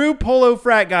 through Polo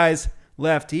Frat Guy's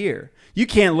left ear. You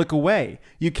can't look away.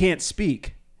 You can't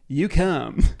speak. You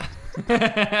come.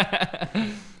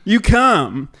 You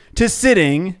come to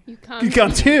sitting. You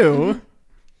come to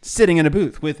sitting in a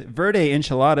booth with verde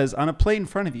enchiladas on a plate in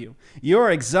front of you. You're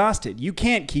exhausted. You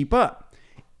can't keep up.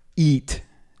 Eat,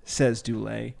 says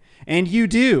Dule. And you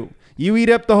do. You eat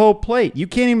up the whole plate. You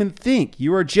can't even think.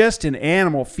 You are just an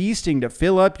animal feasting to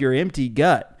fill up your empty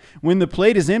gut. When the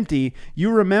plate is empty,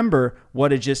 you remember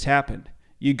what had just happened.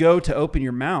 You go to open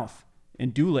your mouth,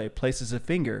 and Dule places a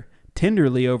finger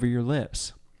tenderly over your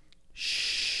lips.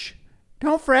 Shh.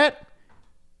 Don't fret.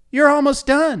 You're almost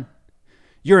done.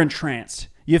 You're entranced.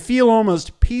 You feel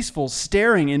almost peaceful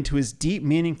staring into his deep,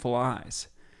 meaningful eyes.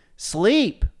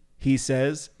 Sleep, he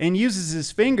says, and uses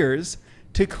his fingers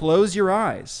to close your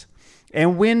eyes.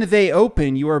 And when they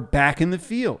open, you are back in the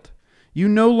field. You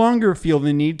no longer feel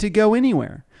the need to go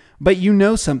anywhere, but you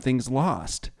know something's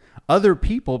lost. Other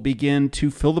people begin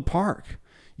to fill the park.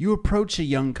 You approach a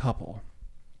young couple.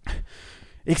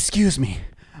 Excuse me,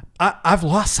 I've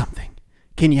lost something.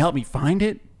 Can you help me find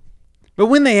it? But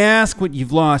when they ask what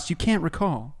you've lost, you can't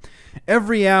recall.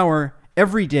 Every hour,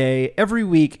 every day, every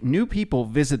week, new people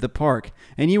visit the park,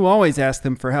 and you always ask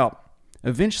them for help.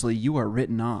 Eventually, you are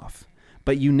written off.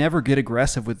 But you never get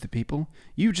aggressive with the people.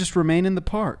 You just remain in the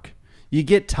park. You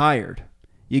get tired.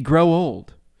 You grow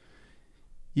old.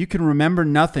 You can remember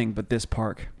nothing but this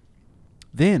park.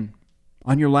 Then,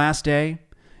 on your last day,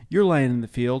 you're laying in the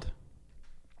field,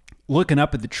 looking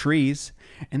up at the trees,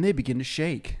 and they begin to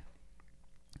shake,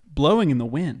 blowing in the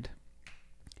wind.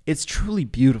 It's truly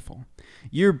beautiful.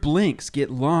 Your blinks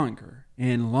get longer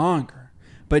and longer,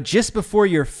 but just before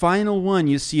your final one,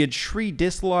 you see a tree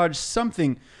dislodge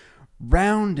something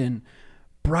round and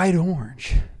bright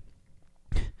orange.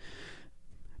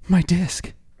 My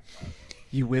disc,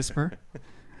 you whisper.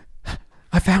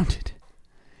 I found it.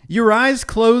 Your eyes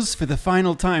close for the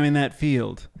final time in that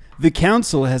field. The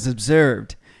council has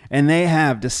observed, and they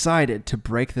have decided to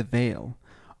break the veil.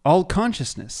 All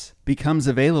consciousness becomes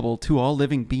available to all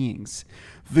living beings.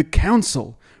 The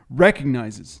council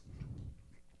recognizes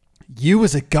you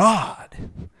as a god.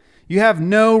 You have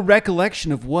no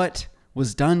recollection of what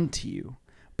was done to you,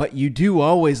 but you do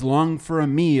always long for a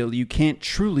meal you can't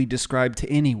truly describe to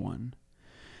anyone.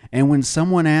 And when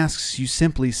someone asks, you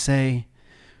simply say,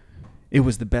 "It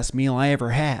was the best meal I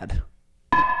ever had."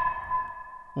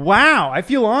 Wow, I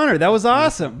feel honored. That was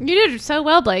awesome. You did so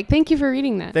well, Blake. Thank you for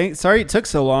reading that. Sorry it took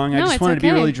so long. I No, just it's wanted to be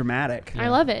okay. really dramatic. I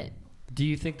love it. Do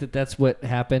you think that that's what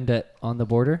happened on the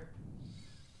border?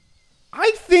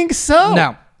 I think so.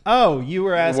 No. Oh, you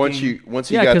were asking.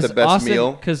 Once you got the best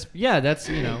meal. Because that's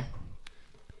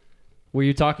were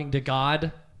you talking to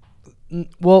God?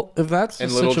 Well, if that's the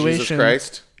And little Jesus situation,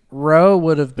 Christ. Ro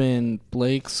would have been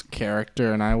Blake's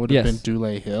character, and I would have Yes. been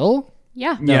Dule Hill.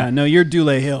 Yeah. Yeah, no, you're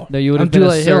Dule Hill. No, you would I'm have been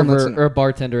Dule a Hill, and server that's or a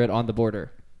bartender at On the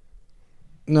Border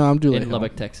No, I'm Dule in Hill.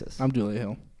 Lubbock, Texas. I'm Dule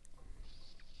Hill.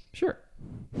 Sure.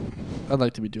 I'd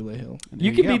like to be Dule Hill.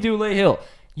 You can be Dule Hill.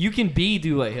 You can be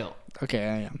Dule Hill. Okay,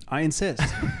 I am. I insist.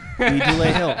 Be Dule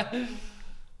Hill.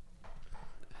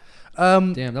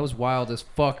 Damn, that was wild as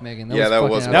fuck, Megan. Yeah, that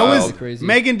was That was wild. crazy.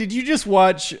 Megan, did you just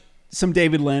watch some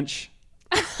David Lynch?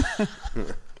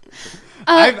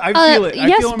 I feel it. I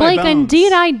Yes, feel it in my Blake, bones.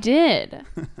 indeed I did.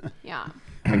 Yeah.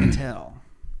 I can tell.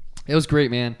 It was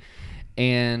great, man.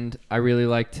 And I really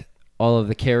liked all of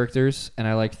the characters, and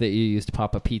I liked that you used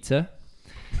Papa Pizza.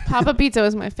 Papa Pizza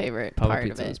was my favorite Papa part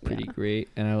Pizza of it. was pretty great,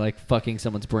 and I like fucking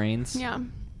someone's brains. Yeah.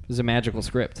 It was a magical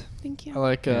script. Thank you. I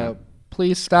like,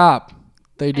 please stop.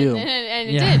 They do. And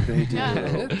it Yeah. did.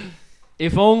 Yeah.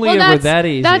 If only Well, it were that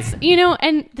easy. That's,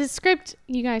 and the script,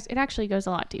 you guys, it actually goes a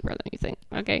lot deeper than you think.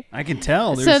 Okay. I can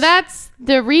tell. So that's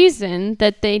the reason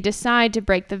that they decide to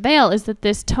break the veil is that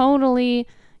this totally,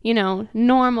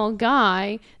 normal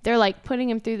guy, they're like putting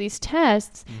him through these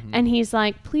tests and he's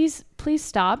like, please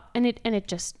stop.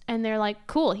 And they're like,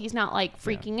 cool. He's not like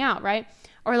freaking out. Right.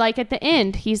 Or like at the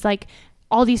end, he's like,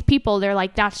 all these people, they're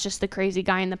like, that's just the crazy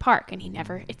guy in the park. And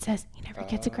it says he never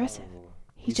gets aggressive.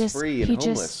 He's free and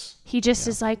homeless. He just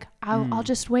is like, I'll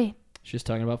just wait. She's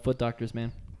talking about foot doctors,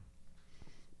 man.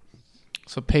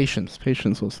 So patience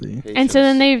was the... And so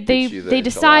then they Gets you the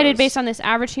decided enchiladas. based on this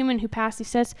average human who passed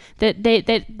these tests that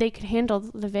they could handle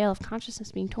the veil of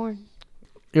consciousness being torn.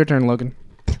 Your turn, Logan.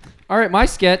 All right, my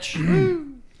sketch.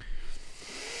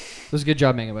 It was a good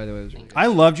job, Megan, by the way. It was really good. I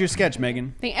loved your sketch,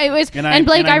 Megan. It was, And and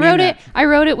Blake, I I mean wrote that. it. I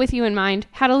wrote it with you in mind.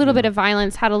 Had a little bit of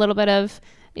violence. Had a little bit of,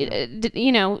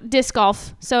 disc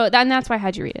golf. So that's why I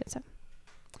had you read it. So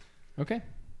Okay.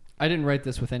 I didn't write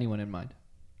this with anyone in mind,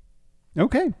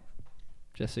 Okay.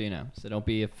 just so you know. So don't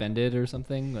be offended or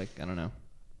something. Like, I don't know.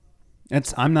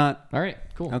 I'm not. All right,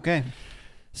 cool. Okay.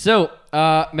 So,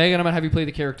 Megan, I'm going to have you play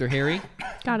the character Harry.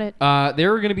 got it.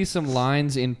 There are going to be some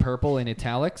lines in purple in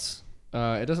italics.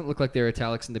 It doesn't look like they're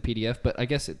italics in the PDF, but I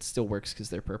guess it still works because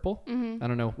they're purple. I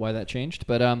don't know why that changed.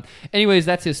 But anyways,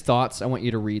 that's his thoughts. I want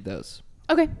you to read those.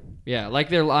 Okay, Yeah, like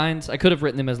they're lines. I could have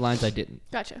written them as lines. I didn't.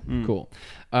 gotcha. Cool.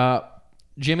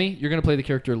 Jimmy, you're going to play the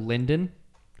character Lyndon.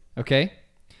 Okay?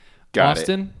 Got it.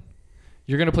 Austin,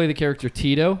 you're going to play the character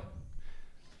Tito.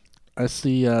 I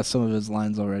see some of his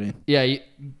lines already. Yeah, you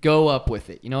go up with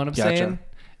it. You know what I'm Gotcha. saying?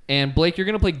 And Blake, you're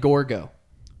going to play Gorgo.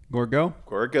 Gorgo.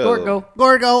 Gorgo.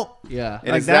 Gorgo. Yeah.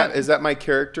 And Like is that my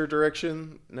character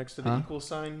direction next to the equal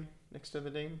sign next to the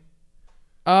name?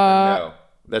 Uh, No,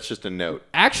 that's just a note.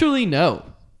 Actually, no.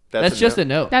 That's just a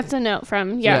note. That's a note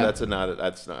from Yeah, that's not.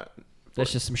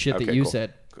 That's just some shit Okay, that you cool.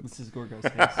 said. This is Gorgo's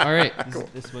face. All right.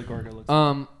 This is what Gorgo looks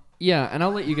like. Yeah, and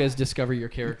I'll let you guys discover your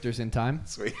characters in time.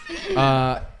 Sweet.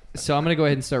 So I'm gonna go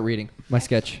ahead and start reading my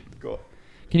sketch. Cool.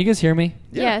 Can you guys hear me?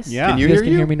 Yes. Yeah. Can you You guys hear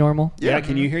can hear me normal? Yeah,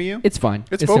 can you hear you? It's fine.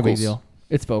 It's no big vocals. deal.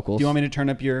 It's vocals. Do you want me to turn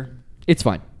up your... It's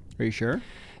fine. Are you sure?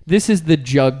 This is the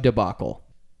jug debacle.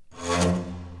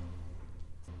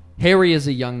 Harry is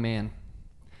a young man,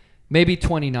 maybe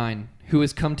 29, who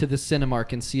has come to the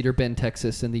Cinemark in Cedar Bend,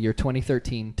 Texas in the year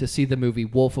 2013 to see the movie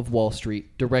Wolf of Wall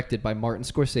Street, directed by Martin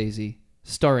Scorsese,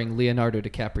 starring Leonardo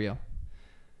DiCaprio.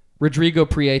 Rodrigo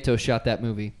Prieto shot that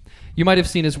movie. You might have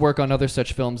seen his work on other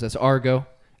such films as Argo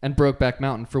and Brokeback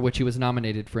Mountain, for which he was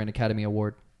nominated for an Academy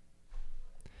Award.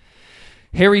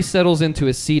 Harry settles into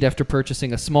his seat after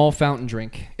purchasing a small fountain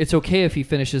drink. It's okay if he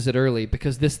finishes it early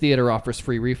because this theater offers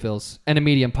free refills and a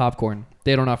medium popcorn.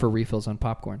 They don't offer refills on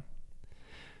popcorn.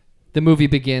 The movie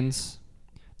begins.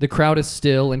 The crowd is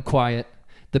still and quiet.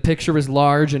 The picture is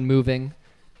large and moving.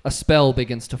 A spell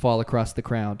begins to fall across the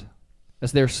crowd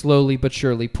as they're slowly but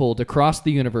surely pulled across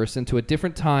the universe into a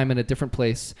different time and a different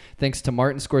place, thanks to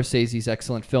Martin Scorsese's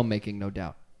excellent filmmaking, no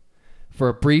doubt. For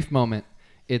a brief moment,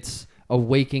 it's a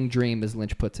waking dream, as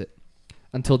Lynch puts it,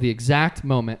 until the exact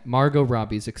moment Margot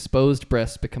Robbie's exposed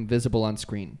breasts become visible on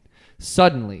screen.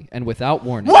 Suddenly, and without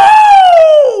warning...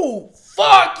 Woo!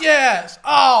 Fuck yes!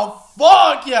 Oh,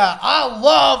 fuck yeah! I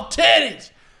love titties!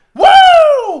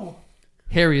 Woo!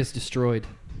 Harry is destroyed.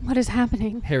 What is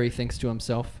happening? Harry thinks to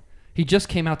himself. He just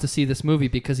came out to see this movie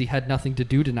because he had nothing to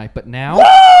do tonight, but now...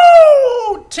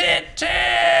 Woo!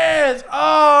 Titties!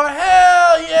 Oh,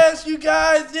 hell yes, you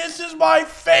guys! This is my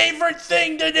favorite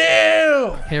thing to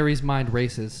do! Harry's mind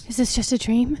races. Is this just a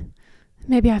dream?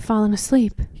 Maybe I've fallen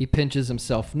asleep. He pinches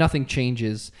himself. Nothing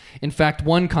changes. In fact,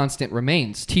 one constant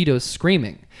remains. Tito's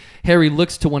screaming. Harry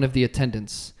looks to one of the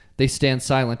attendants. They stand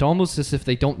silent, almost as if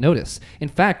they don't notice. In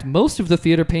fact, most of the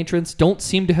theater patrons don't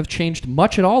seem to have changed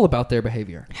much at all about their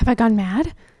behavior. Have I gone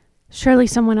mad? Surely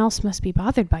someone else must be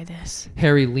bothered by this.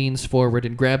 Harry leans forward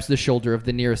and grabs the shoulder of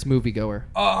the nearest moviegoer.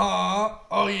 Uh-huh.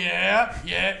 Oh, yeah.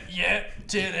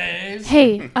 Titties.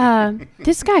 Hey,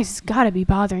 this guy's gotta be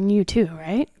bothering you too,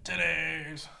 right?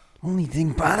 Titties. Only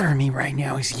thing bothering me right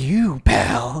now is you,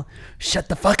 pal. Shut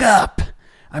the fuck up.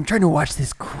 I'm trying to watch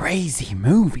this crazy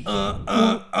movie.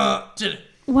 Titties.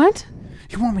 What?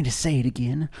 You want me to say it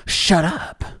again? Shut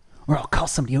up, or I'll call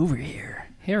somebody over here.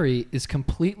 Harry is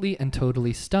completely and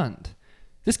totally stunned.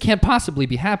 This can't possibly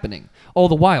be happening. All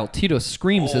the while, Tito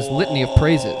screams his litany of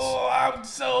praises. Oh, I'm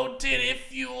so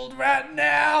titty-fueled right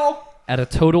now. At a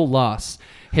total loss,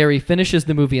 Harry finishes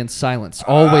the movie in silence,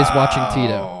 always watching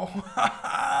Tito.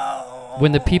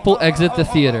 When the people exit the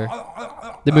theater,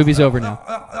 the movie's over now.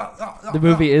 The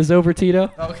movie is over,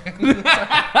 Tito?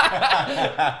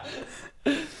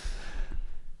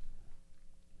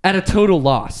 At a total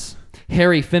loss,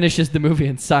 Harry finishes the movie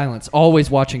in silence, always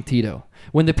watching Tito.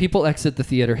 When the people exit the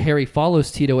theater, Harry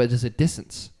follows Tito at a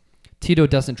distance. Tito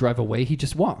doesn't drive away, he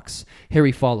just walks.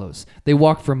 Harry follows. They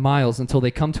walk for miles until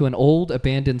they come to an old,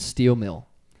 abandoned steel mill.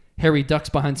 Harry ducks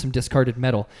behind some discarded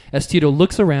metal as Tito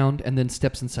looks around and then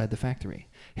steps inside the factory.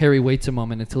 Harry waits a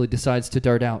moment until he decides to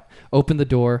dart out, open the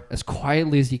door as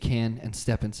quietly as he can, and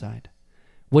step inside.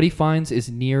 What he finds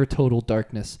is near total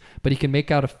darkness, but he can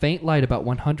make out a faint light about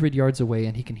 100 yards away,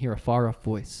 and he can hear a far-off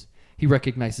voice. He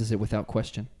recognizes it without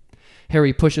question.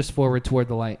 Harry pushes forward toward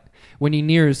the light. When he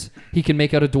nears, he can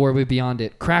make out a doorway beyond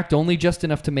it, cracked only just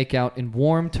enough to make out in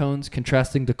warm tones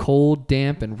contrasting the cold,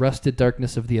 damp, and rusted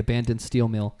darkness of the abandoned steel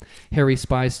mill. Harry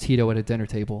spies Tito at a dinner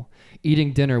table,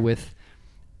 eating dinner with,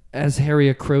 as Harry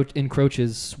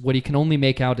encroaches, what he can only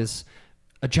make out is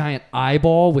a giant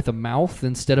eyeball with a mouth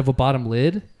instead of a bottom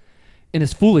lid. In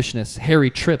his foolishness, Harry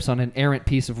trips on an errant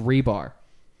piece of rebar.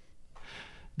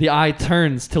 The eye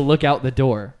turns to look out the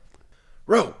door.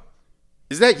 Ro,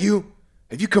 is that you?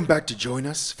 Have you come back to join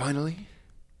us, finally?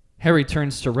 Harry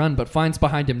turns to run, but finds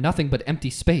behind him nothing but empty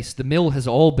space. The mill has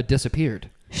all but disappeared.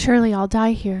 Surely I'll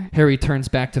die here. Harry turns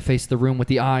back to face the room with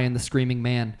the eye and the screaming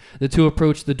man. The two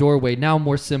approach the doorway, now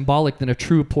more symbolic than a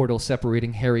true portal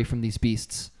separating Harry from these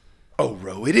beasts. Oh,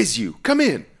 Ro, it is you. Come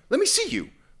in. Let me see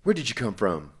you. Where did you come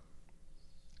from?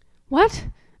 What?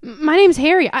 My name's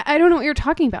Harry. I don't know what you're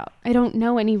talking about. I don't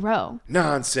know any Ro.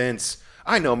 Nonsense.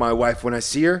 I know my wife when I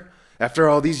see her. After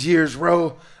all these years,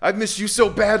 Ro, I've missed you so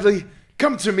badly.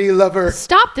 Come to me, lover.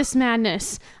 Stop this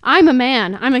madness. I'm a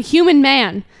man. I'm a human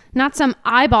man. Not some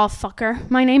eyeball fucker.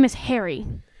 My name is Harry.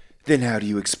 Then how do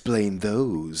you explain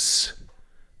those?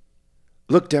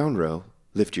 Look down, Ro.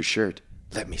 Lift your shirt.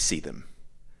 Let me see them.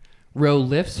 Ro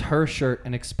lifts her shirt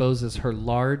and exposes her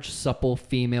large, supple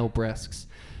female breasts,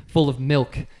 full of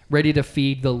milk, ready to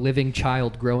feed the living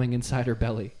child growing inside her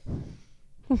belly.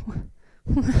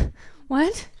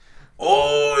 What?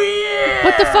 Oh yeah!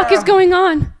 What the fuck is going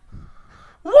on?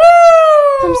 Woo!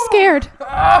 I'm scared.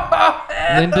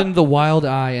 Lyndon the Wild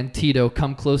Eye and Tito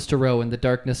come close to Ro in the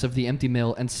darkness of the empty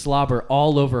mill and slobber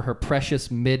all over her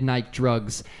precious midnight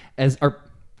drugs as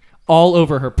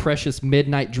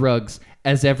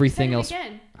everything else.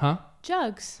 Again. Huh?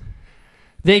 Jugs.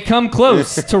 They come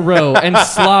close to Ro and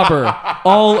slobber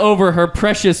all over her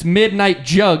precious midnight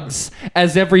jugs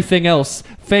as everything else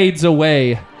fades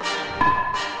away.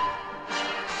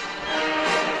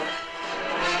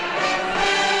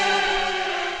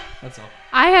 That's all.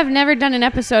 I have never done an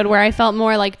episode where I felt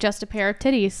more like just a pair of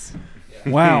titties.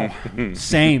 Wow.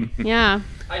 Same. Yeah.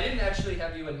 I didn't actually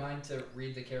have you in mind to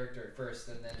read the character at first,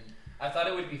 and then I thought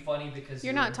it would be funny because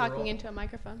You're not talking into a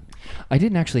microphone. I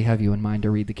didn't actually have you in mind to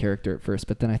read the character at first,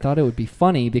 but then I thought it would be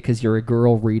funny because you're a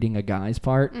girl reading a guy's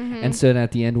part, and so then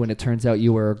at the end when it turns out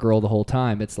you were a girl the whole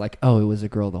time, it's like, oh, it was a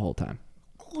girl the whole time.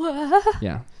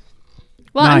 Yeah.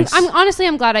 Well, Nice. I'm honestly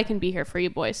glad I can be here for you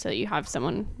boys, so you have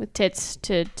someone with tits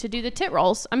to do the tit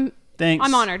rolls. Thanks.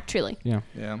 I'm honored, truly. Yeah.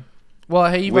 Yeah. Well,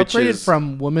 hey, you've Which upgraded is-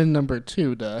 from woman number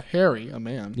 2 to Harry, a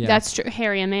man. Yeah. That's true.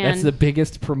 Harry, a man. That's the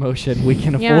biggest promotion we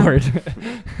can Yeah. afford.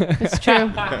 It's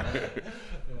true.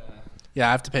 Yeah,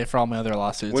 I have to pay for all my other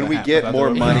lawsuits. When I we have get with more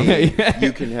other- money,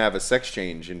 you can have a sex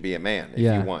change and be a man if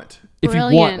Yeah. you want. If you want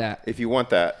Brilliant. that. If you want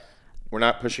that, we're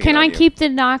not pushing. Can it on I you. keep the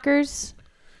knockers?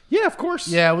 Yeah, of course.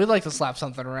 Yeah, we'd like to slap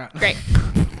something around. Great.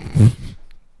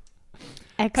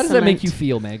 Excellent. How does that make you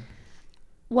feel, Meg?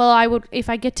 Well, I would if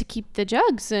I get to keep the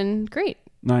jugs, and great.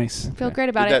 Nice. Feel great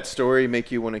about Did it. that story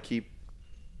make you want to keep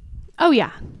Oh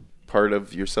yeah. part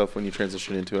of yourself when you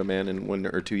transition into a man in 1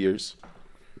 or 2 years?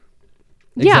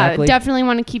 Exactly. Yeah, definitely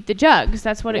want to keep the jugs.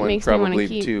 That's what it One, makes me want probably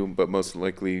to keep. 2, but most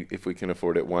likely if we can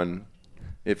afford it, 1.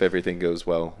 If everything goes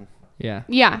well, Yeah.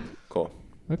 Yeah. cool.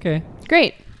 Okay.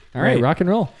 Great. All right. Great. Rock and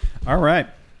roll. All right.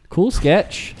 Cool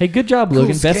sketch. Hey, good job,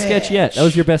 Logan. Best sketch yet. That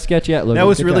was your best sketch yet, Logan. That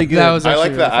was really job. good. That was I actually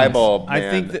like the really funny. eyeball. I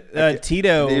Man. think that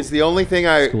Tito It's the only thing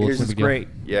I. cool. here's- It's was Big deal. great.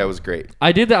 Yeah, it was great.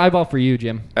 I did the eyeball for you,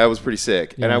 Jim. That was pretty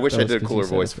sick, and Yeah, I wish that I was did a 'cause you cooler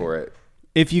said voice it. for it.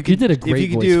 If you could, did a if great you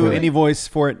could voice do for it. any voice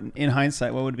for it in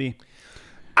hindsight, what would it be?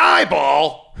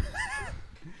 Eyeball.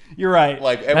 You're right.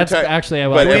 Like every That's time. actually I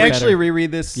but like Can we every, better. actually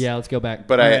reread this? Yeah, let's go back.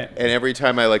 but Right. and every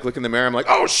time I look in the mirror, I'm like,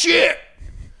 oh shit.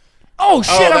 Oh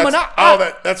shit! Oh, I'm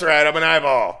an. that's right. I'm an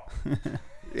eyeball.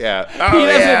 Yeah. Oh, He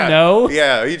doesn't yeah. know.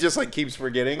 Yeah, he just like keeps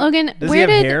forgetting. Logan, Does where he have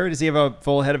did hair? Does he have a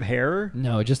full head of hair?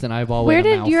 No, just an eyeball. where with a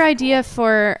did mouth. your idea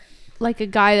for like a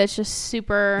guy that's just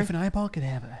super If an eyeball could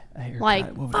have a haircut, like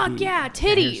what would it fuck be? yeah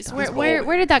titties?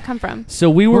 Where did that come from? So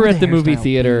we What were would at the the movie hairstyle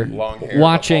theater be? Long hair,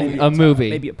 watching bald a movie.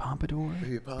 Maybe a pompadour.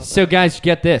 So guys,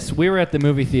 get this: we were at the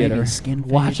movie theater a skin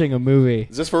fade. watching a movie.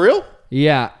 Is this for real?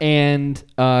 Yeah, and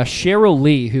Cheryl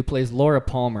Lee, who plays Laura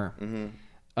Palmer,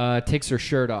 Mm-hmm. takes her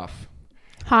shirt off.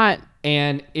 Hot.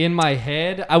 And in my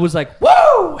head, I was like,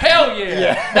 "Woo! Hell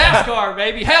yeah! NASCAR,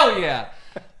 baby! Hell yeah!"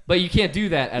 But you can't do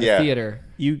that at Yeah. a theater.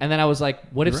 And then I was like,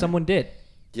 "What if someone did?"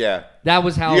 Yeah. That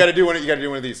was how. You got to do one. You got to do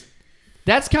one of these.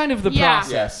 That's kind of the Yeah.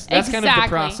 process. Yeah. That's kind of the Exactly.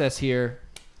 process here.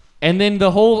 And then the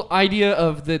whole idea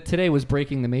of the today was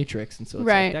breaking the matrix, and so it's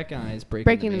Right. like that guy is breaking,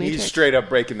 Breaking the the matrix. He's Matrix. straight up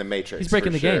breaking the matrix. He's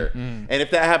breaking for the game. sure. And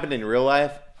if that happened in real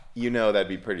life, you know that'd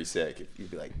be pretty sick. You'd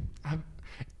be like,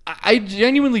 I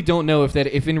genuinely don't know if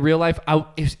in real life,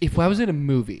 if I was in a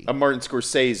movie, a Martin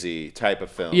Scorsese type of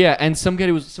film. yeah, and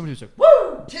somebody was like, "Woo,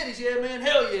 titties, yeah, man,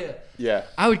 hell yeah," Yeah.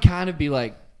 I would kind of be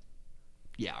like,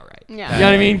 "Yeah, all right." Yeah. You know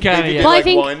what I mean? Kind If of. you Yeah. did Well, I like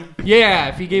think- one. Yeah,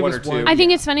 if he gave One us or two. one. I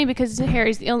think it's funny because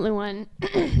Harry's the only one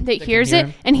that hears hear it,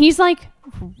 him. and he's like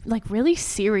really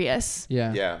serious.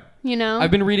 Yeah. Yeah. You know.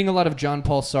 I've been reading a lot of John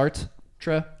Paul Sartre.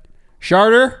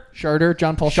 Charter,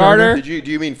 John Paul Charter. Do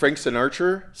you mean Frank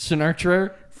Sinatra?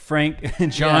 Sinatra. Frank, John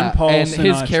Yeah, Paul, and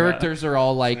his Sinatra. characters are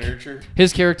all like Sinatra?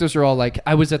 his characters are all like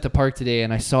I was at the park today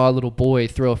and I saw a little boy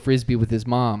throw a frisbee with his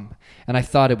mom and I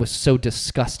thought it was so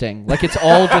disgusting. Like it's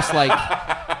all just like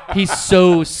he's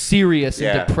so serious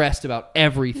Yeah. and depressed about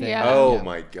everything. Yeah. Oh Yeah.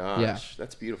 my gosh. Yeah.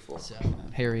 That's beautiful. So,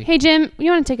 Harry. Hey Jim, you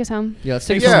want to take us home? Yeah, let's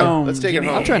take us Yeah. home. Let's take it Jimmy.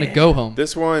 home. I'm trying to go home.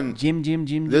 This one, Jim.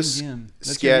 this Jim.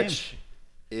 That's your name. sketch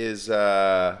is it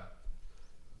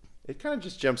kind of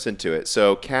just jumps into it.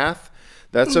 So Kath,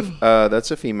 that's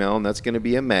a female, and that's going to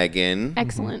be a Megan.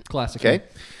 Excellent. Classic. Okay.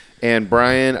 And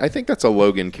Brian, I think that's a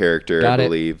Logan character, Got I it.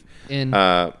 believe. In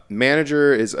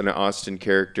Manager is an Austin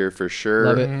character for sure.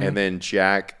 Love it. And then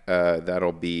Jack,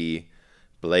 that'll be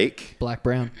Blake. Black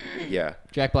Brown. Yeah.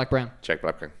 Jack Black Brown. Jack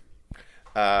Blackburn.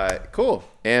 Cool.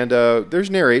 And there's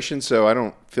narration, so I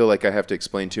don't feel like I have to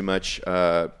explain too much.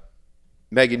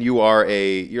 Megan,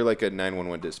 you're like a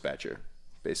 911 dispatcher,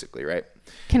 basically, right?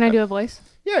 Can I do a voice?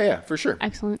 Yeah, for sure.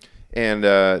 Excellent. And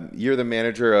you're the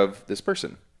manager of this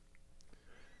person.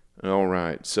 All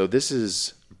right. So this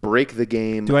is Break the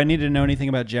Game. Do I need to know anything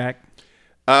about Jack?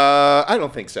 I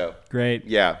don't think so. Great.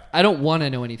 Yeah. I don't want to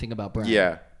know anything about Brian.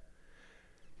 Yeah.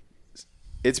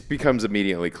 It becomes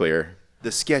immediately clear.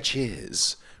 The sketch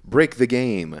is Break the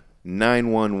Game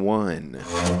 911.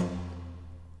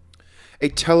 A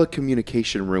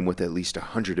telecommunication room with at least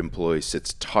 100 employees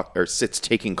sits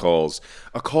taking calls.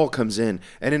 A call comes in,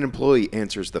 and an employee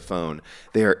answers the phone.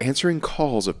 They are answering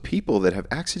calls of people that have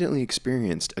accidentally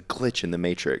experienced a glitch in the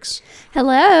Matrix.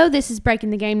 Hello, this is Breaking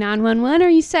the Game 911. Are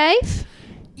you safe?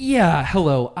 Yeah,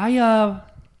 hello.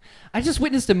 I just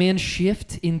witnessed a man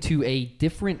shift into a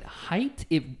different height.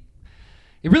 It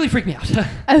really freaked me out.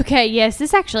 Okay, yes,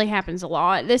 this actually happens a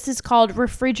lot. This is called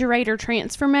refrigerator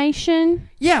transformation.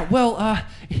 Yeah, well,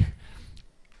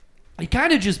 it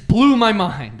kind of just blew my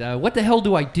mind. What the hell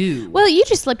do I do? Well, you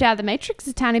just slipped out of the Matrix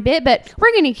a tiny bit, but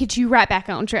we're going to get you right back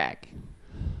on track.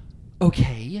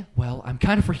 Okay, well, I'm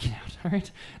kind of freaking out, all right?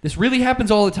 This really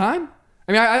happens all the time?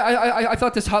 I mean, I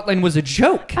thought this hotline was a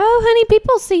joke. Oh, honey,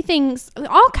 people see things,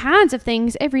 all kinds of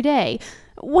things every day.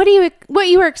 What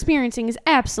you are experiencing is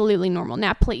absolutely normal.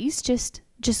 Now, please, just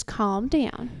calm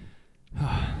down.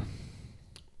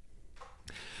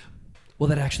 Well,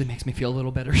 that actually makes me feel a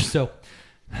little better. So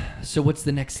what's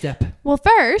the next step? Well,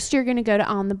 first, you're going to go to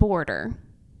On the Border.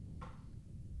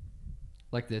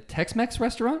 Like the Tex-Mex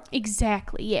restaurant?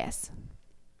 Exactly, yes.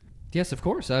 Yes, of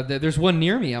course. There's one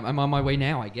near me. I'm on my way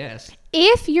now, I guess.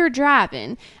 If you're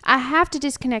driving, I have to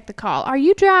disconnect the call. Are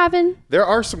you driving? There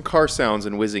are some car sounds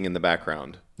and whizzing in the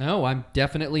background. No, I'm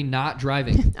definitely not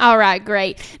driving. All right,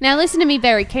 great. Now listen to me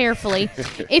very carefully.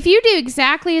 If you do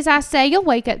exactly as I say, you'll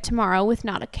wake up tomorrow with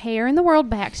not a care in the world,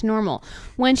 back to normal.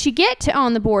 Once you get to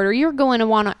On the Border, you're going to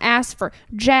want to ask for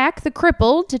Jack the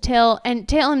Crippled to tell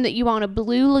him that you want a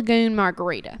Blue Lagoon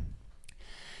margarita.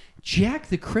 Jack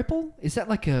the Cripple? Is that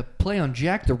like a play on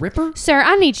Jack the Ripper? Sir,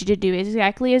 I need you to do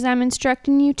exactly as I'm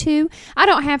instructing you to. I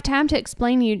don't have time to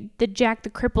explain to you that Jack the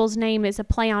Cripple's name is a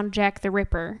play on Jack the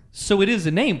Ripper. So it is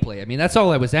a name play. I mean, that's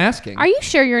all I was asking. Are you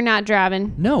sure you're not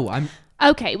driving? No, I'm...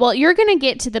 Okay, well, you're going to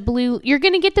get the Blue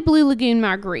Lagoon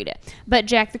margarita. But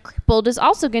Jack the Crippled is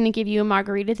also going to give you a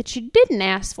margarita that you didn't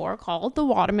ask for called the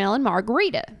Watermelon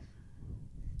Margarita.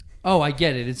 Oh, I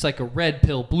get it. It's like a red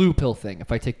pill, blue pill thing.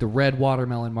 If I take the red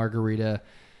watermelon margarita,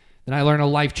 then I learn a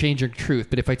life-changing truth.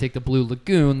 But if I take the Blue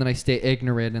Lagoon, then I stay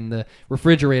ignorant, and the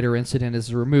refrigerator incident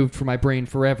is removed from my brain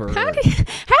forever. How did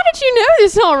you know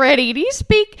this already? Did you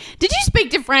speak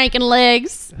to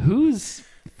Frankenlegs? Who's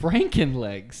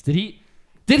Frankenlegs? Did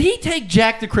he take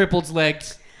Jack the Crippled's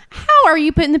legs? How are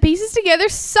you putting the pieces together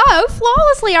so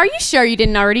flawlessly? Are you sure you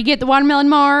didn't already get the watermelon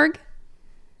marg?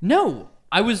 No.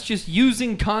 I was just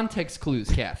using context clues,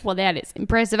 Kath. Well, that is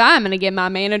impressive. I'm going to get my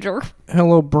manager.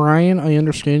 Hello, Brian. I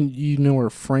understand you know where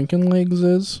Frankenlegs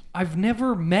is. I've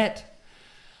never met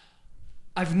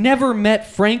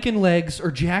Frankenlegs or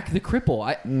Jack the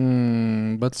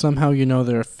Cripple. But somehow you know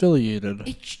they're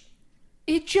affiliated.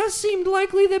 It just seemed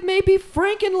likely that maybe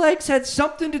Frankenlegs had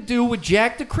something to do with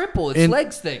Jack the Cripple. It's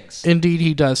legs things. Indeed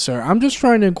he does, sir. I'm just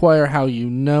trying to inquire how you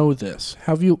know this.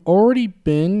 Have you already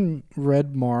been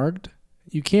red-marged?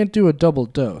 You can't do a double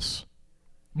dose.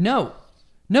 No,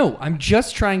 I'm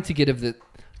just trying to get rid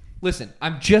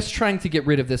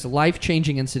of this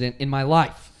life-changing incident in my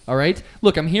life, all right?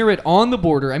 Look, I'm here at On the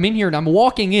Border. I'm in here, and I'm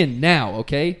walking in now,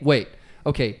 okay? Wait.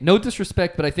 Okay, no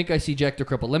disrespect, but I think I see Jack the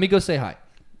Cripple. Let me go say hi.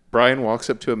 Brian walks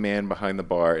up to a man behind the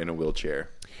bar in a wheelchair.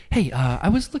 Hey, I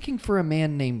was looking for a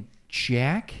man named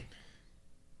Jack.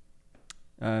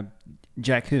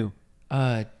 Jack who?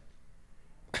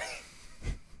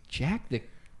 Jack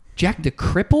the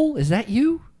Cripple? Is that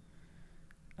you?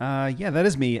 Yeah, that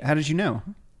is me. How did you know?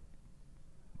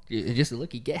 Just a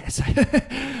lucky guess.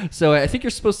 So I think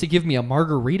you're supposed to give me a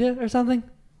margarita or something?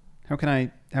 How can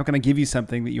I give you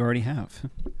something that you already have?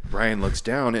 Brian looks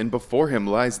down, and before him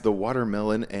lies the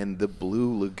watermelon and the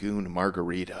Blue Lagoon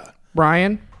margarita.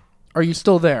 Brian, are you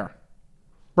still there?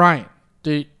 Brian,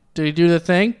 did he do the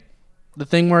thing? The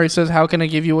thing where he says, "How can I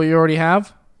give you what you already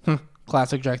have?"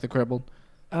 Classic Jack the Crippled.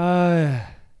 Yeah,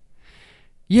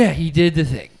 he did the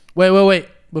thing. Wait.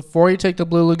 Before you take the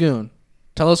Blue Lagoon,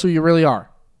 tell us who you really are.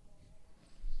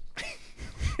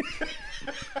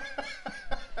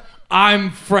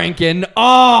 I'm Franken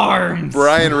Arms.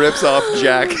 Brian rips off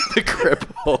Jack the Cripple.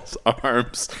 people's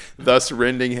arms, thus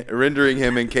rendering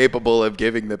him incapable of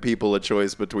giving the people a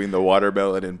choice between the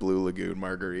watermelon and Blue Lagoon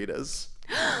margaritas.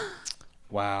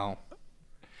 Wow.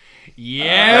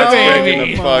 Yeah, That's breaking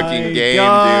baby. the fucking game,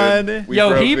 God. dude. We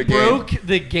Yo, he the game. broke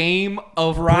the game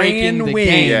of Ryan breaking the wins.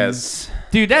 game. Yes.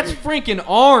 Dude, that's freaking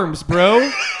arms,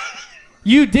 bro.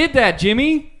 You did that,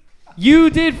 Jimmy. You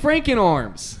did Franken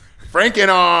arms. Franken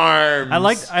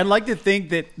arms. I'd like to think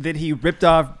that he ripped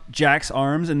off Jack's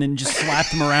arms and then just slapped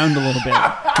him around a little bit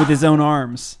with his own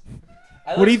arms.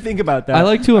 What do you think about that? I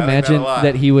like to like that a imagine lot.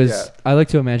 that he was. Yeah. I like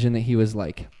to imagine that he was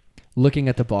like looking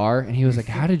at the bar, and he was like,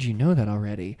 "How did you know that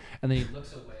already?" And then he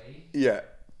looks away, Yeah.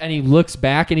 and he looks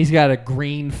back, and he's got a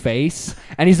green face,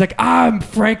 and he's like, "I'm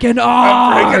Franken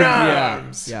arms." Franken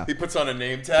arms. Yeah. He puts on a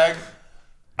name tag.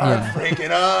 Yeah. I'm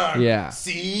Franken arms. Yeah.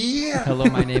 See? Hello,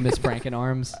 my name is Franken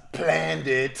Arms. Planned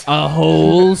it. A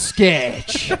whole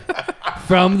sketch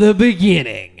from the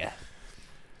beginning.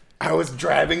 I was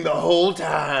driving the whole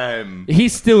time.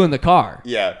 He's still in the car.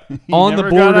 Yeah. On the never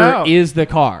got border out. is the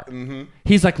car. Mm-hmm.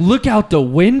 He's like, "Look out the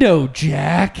window,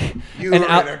 Jack." You were in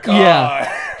a car.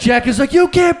 Yeah. Jack is like, "You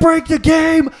can't break the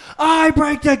game. I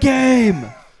break the game."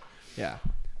 Yeah.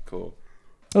 Cool.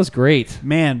 That was great.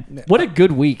 Man, What a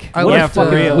good week. I What liked, a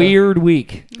fucking real. weird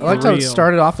week. I liked how it real.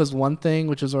 started off as one thing,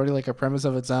 which was already like a premise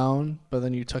of its own, but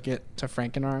then you took it to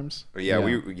Franken arms. But yeah,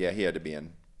 Yeah. he had to be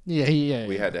in. Yeah,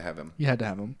 We had to have him. You had to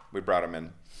have him. We brought him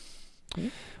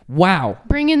in. Wow.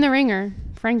 Bring in the ringer,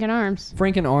 Franken arms.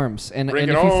 Franken Arms. And Franken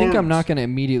if you think I'm Arms. not going to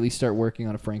immediately start working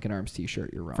on a Franken Arms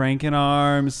t-shirt, you're wrong. Franken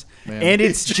arms, Man. and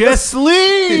it's just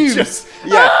sleeves. He's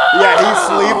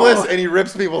sleeveless and he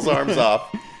rips people's arms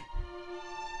off.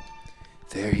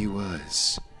 There he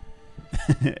was.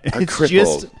 It's crippled,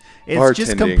 just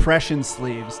bartending. compression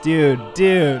sleeves, dude.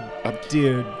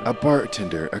 A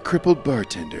bartender, a crippled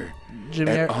bartender,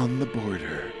 Jimmy, and on the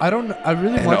border. I don't. I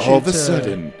really And want you all of to. a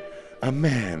sudden, a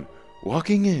man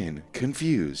walking in,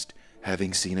 confused,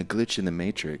 having seen a glitch in the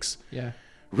Matrix, Yeah.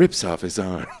 rips off his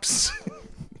arms.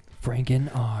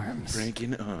 Franken Arms.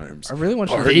 Franken arms. I really want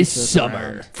you to Part- keep This this summer.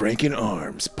 around. Franken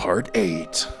arms, part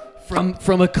 8.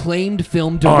 From acclaimed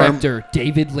film director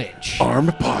David Lynch. Arm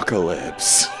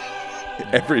apocalypse.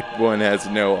 Everyone has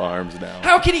no arms now.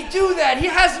 How can he do that? He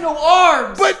has no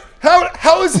arms. But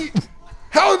how is he?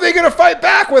 How are they gonna fight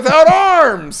back without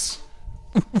arms?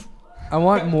 I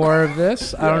want more of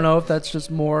this. I don't know if that's just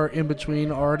more in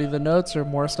between already the notes or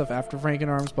more stuff after Franken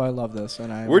arms, but I love this,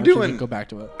 and I We're want you doing- to go back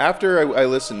to it. After I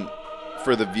listen,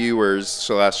 for the viewers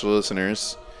slash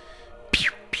listeners.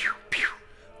 Pew, pew, pew.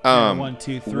 1,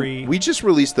 2, 3. We just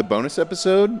released the bonus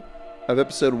episode of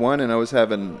episode 1, and I was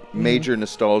having major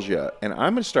nostalgia, and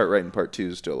I'm gonna start writing part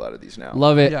 2s to a lot of these now.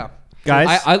 Love it. Yeah.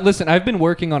 Guys, I listen, I've been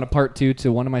working on a part 2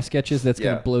 to one of my sketches that's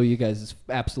going Yeah. to blow you guys'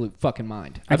 absolute fucking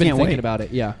mind. I've been can't thinking wait. about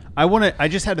it. Yeah. I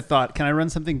just had a thought. Can I run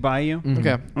something by you?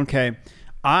 Okay. Okay.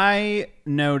 I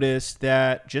noticed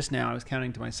that just now I was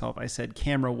counting to myself. I said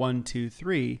camera 1, 2,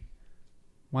 3.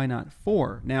 Why not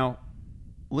 4? Now,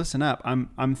 listen up.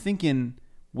 I'm thinking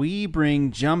we bring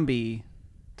Jumby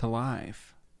to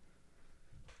life.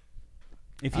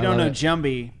 If you I don't love know it.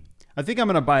 Jumby, I think I'm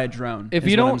gonna buy a drone. If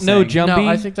is you what don't I'm know saying. Jumpy, No,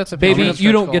 I think that's a baby, stretch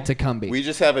you don't goal. get to come be. We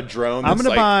just have a drone. I'm That's gonna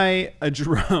like, buy a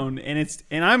drone, and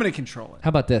I'm gonna control it, How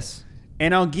about this?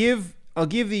 and I'll give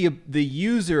the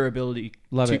user ability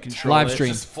Love to it. control Live it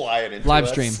stream. just fly it into Live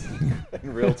us stream.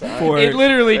 in real time. for It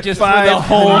literally just for the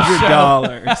whole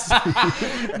 $500.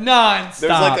 show. Non-stop.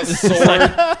 There's like a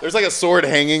sword. There's like a sword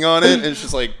hanging on it, and it's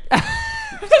just like.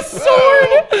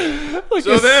 sword. Like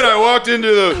So then I walked into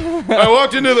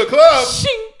the club.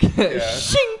 shink,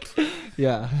 shink.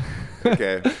 Yeah.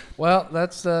 Okay. Well,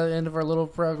 that's the end of our little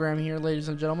program here, ladies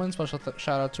and gentlemen. Special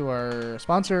shout out to our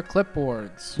sponsor,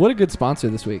 Clipboards. What a good sponsor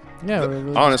this week. Yeah, we're really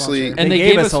good Honestly, sponsor. And They they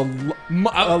gave gave us us a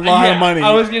lot of money.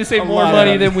 I was gonna say A more lot of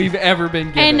money money. than we've ever been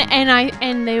given. And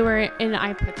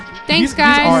I put. Thanks, He's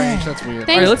guys. RH, that's weird. Thanks.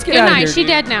 All right, let's get Good outta night. here, She dude.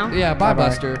 dead now. Yeah, bye, Bye-bye.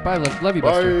 Buster. Bye, love you,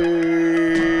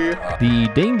 Buster. bye. The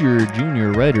Danger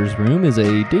Junior Writers Room is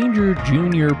a Danger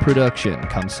Junior production,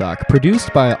 Cumsock,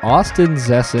 produced by Austin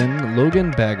Zesson,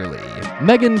 Logan Baggerly,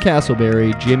 Megan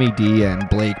Castleberry, Jimmy D, and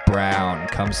Blake Brown,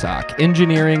 Cumsock.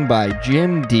 Engineering by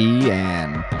Jim D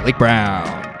and Blake Brown,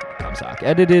 Cumsock.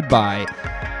 Edited by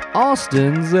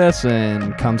Austin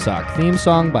Zesson, Cumsock. Theme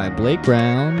song by Blake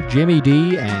Brown, Jimmy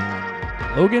D,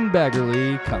 and Logan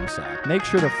Baggerly, Cumsock. Make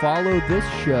sure to follow this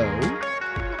show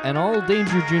and all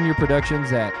Danger Junior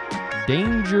productions at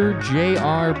Danger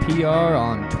JRPR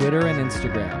on Twitter and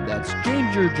Instagram. That's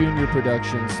Danger Junior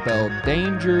Productions spelled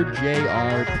Danger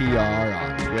JRPR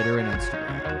on Twitter and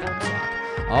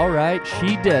Instagram. All right,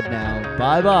 she dead now.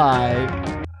 Bye bye.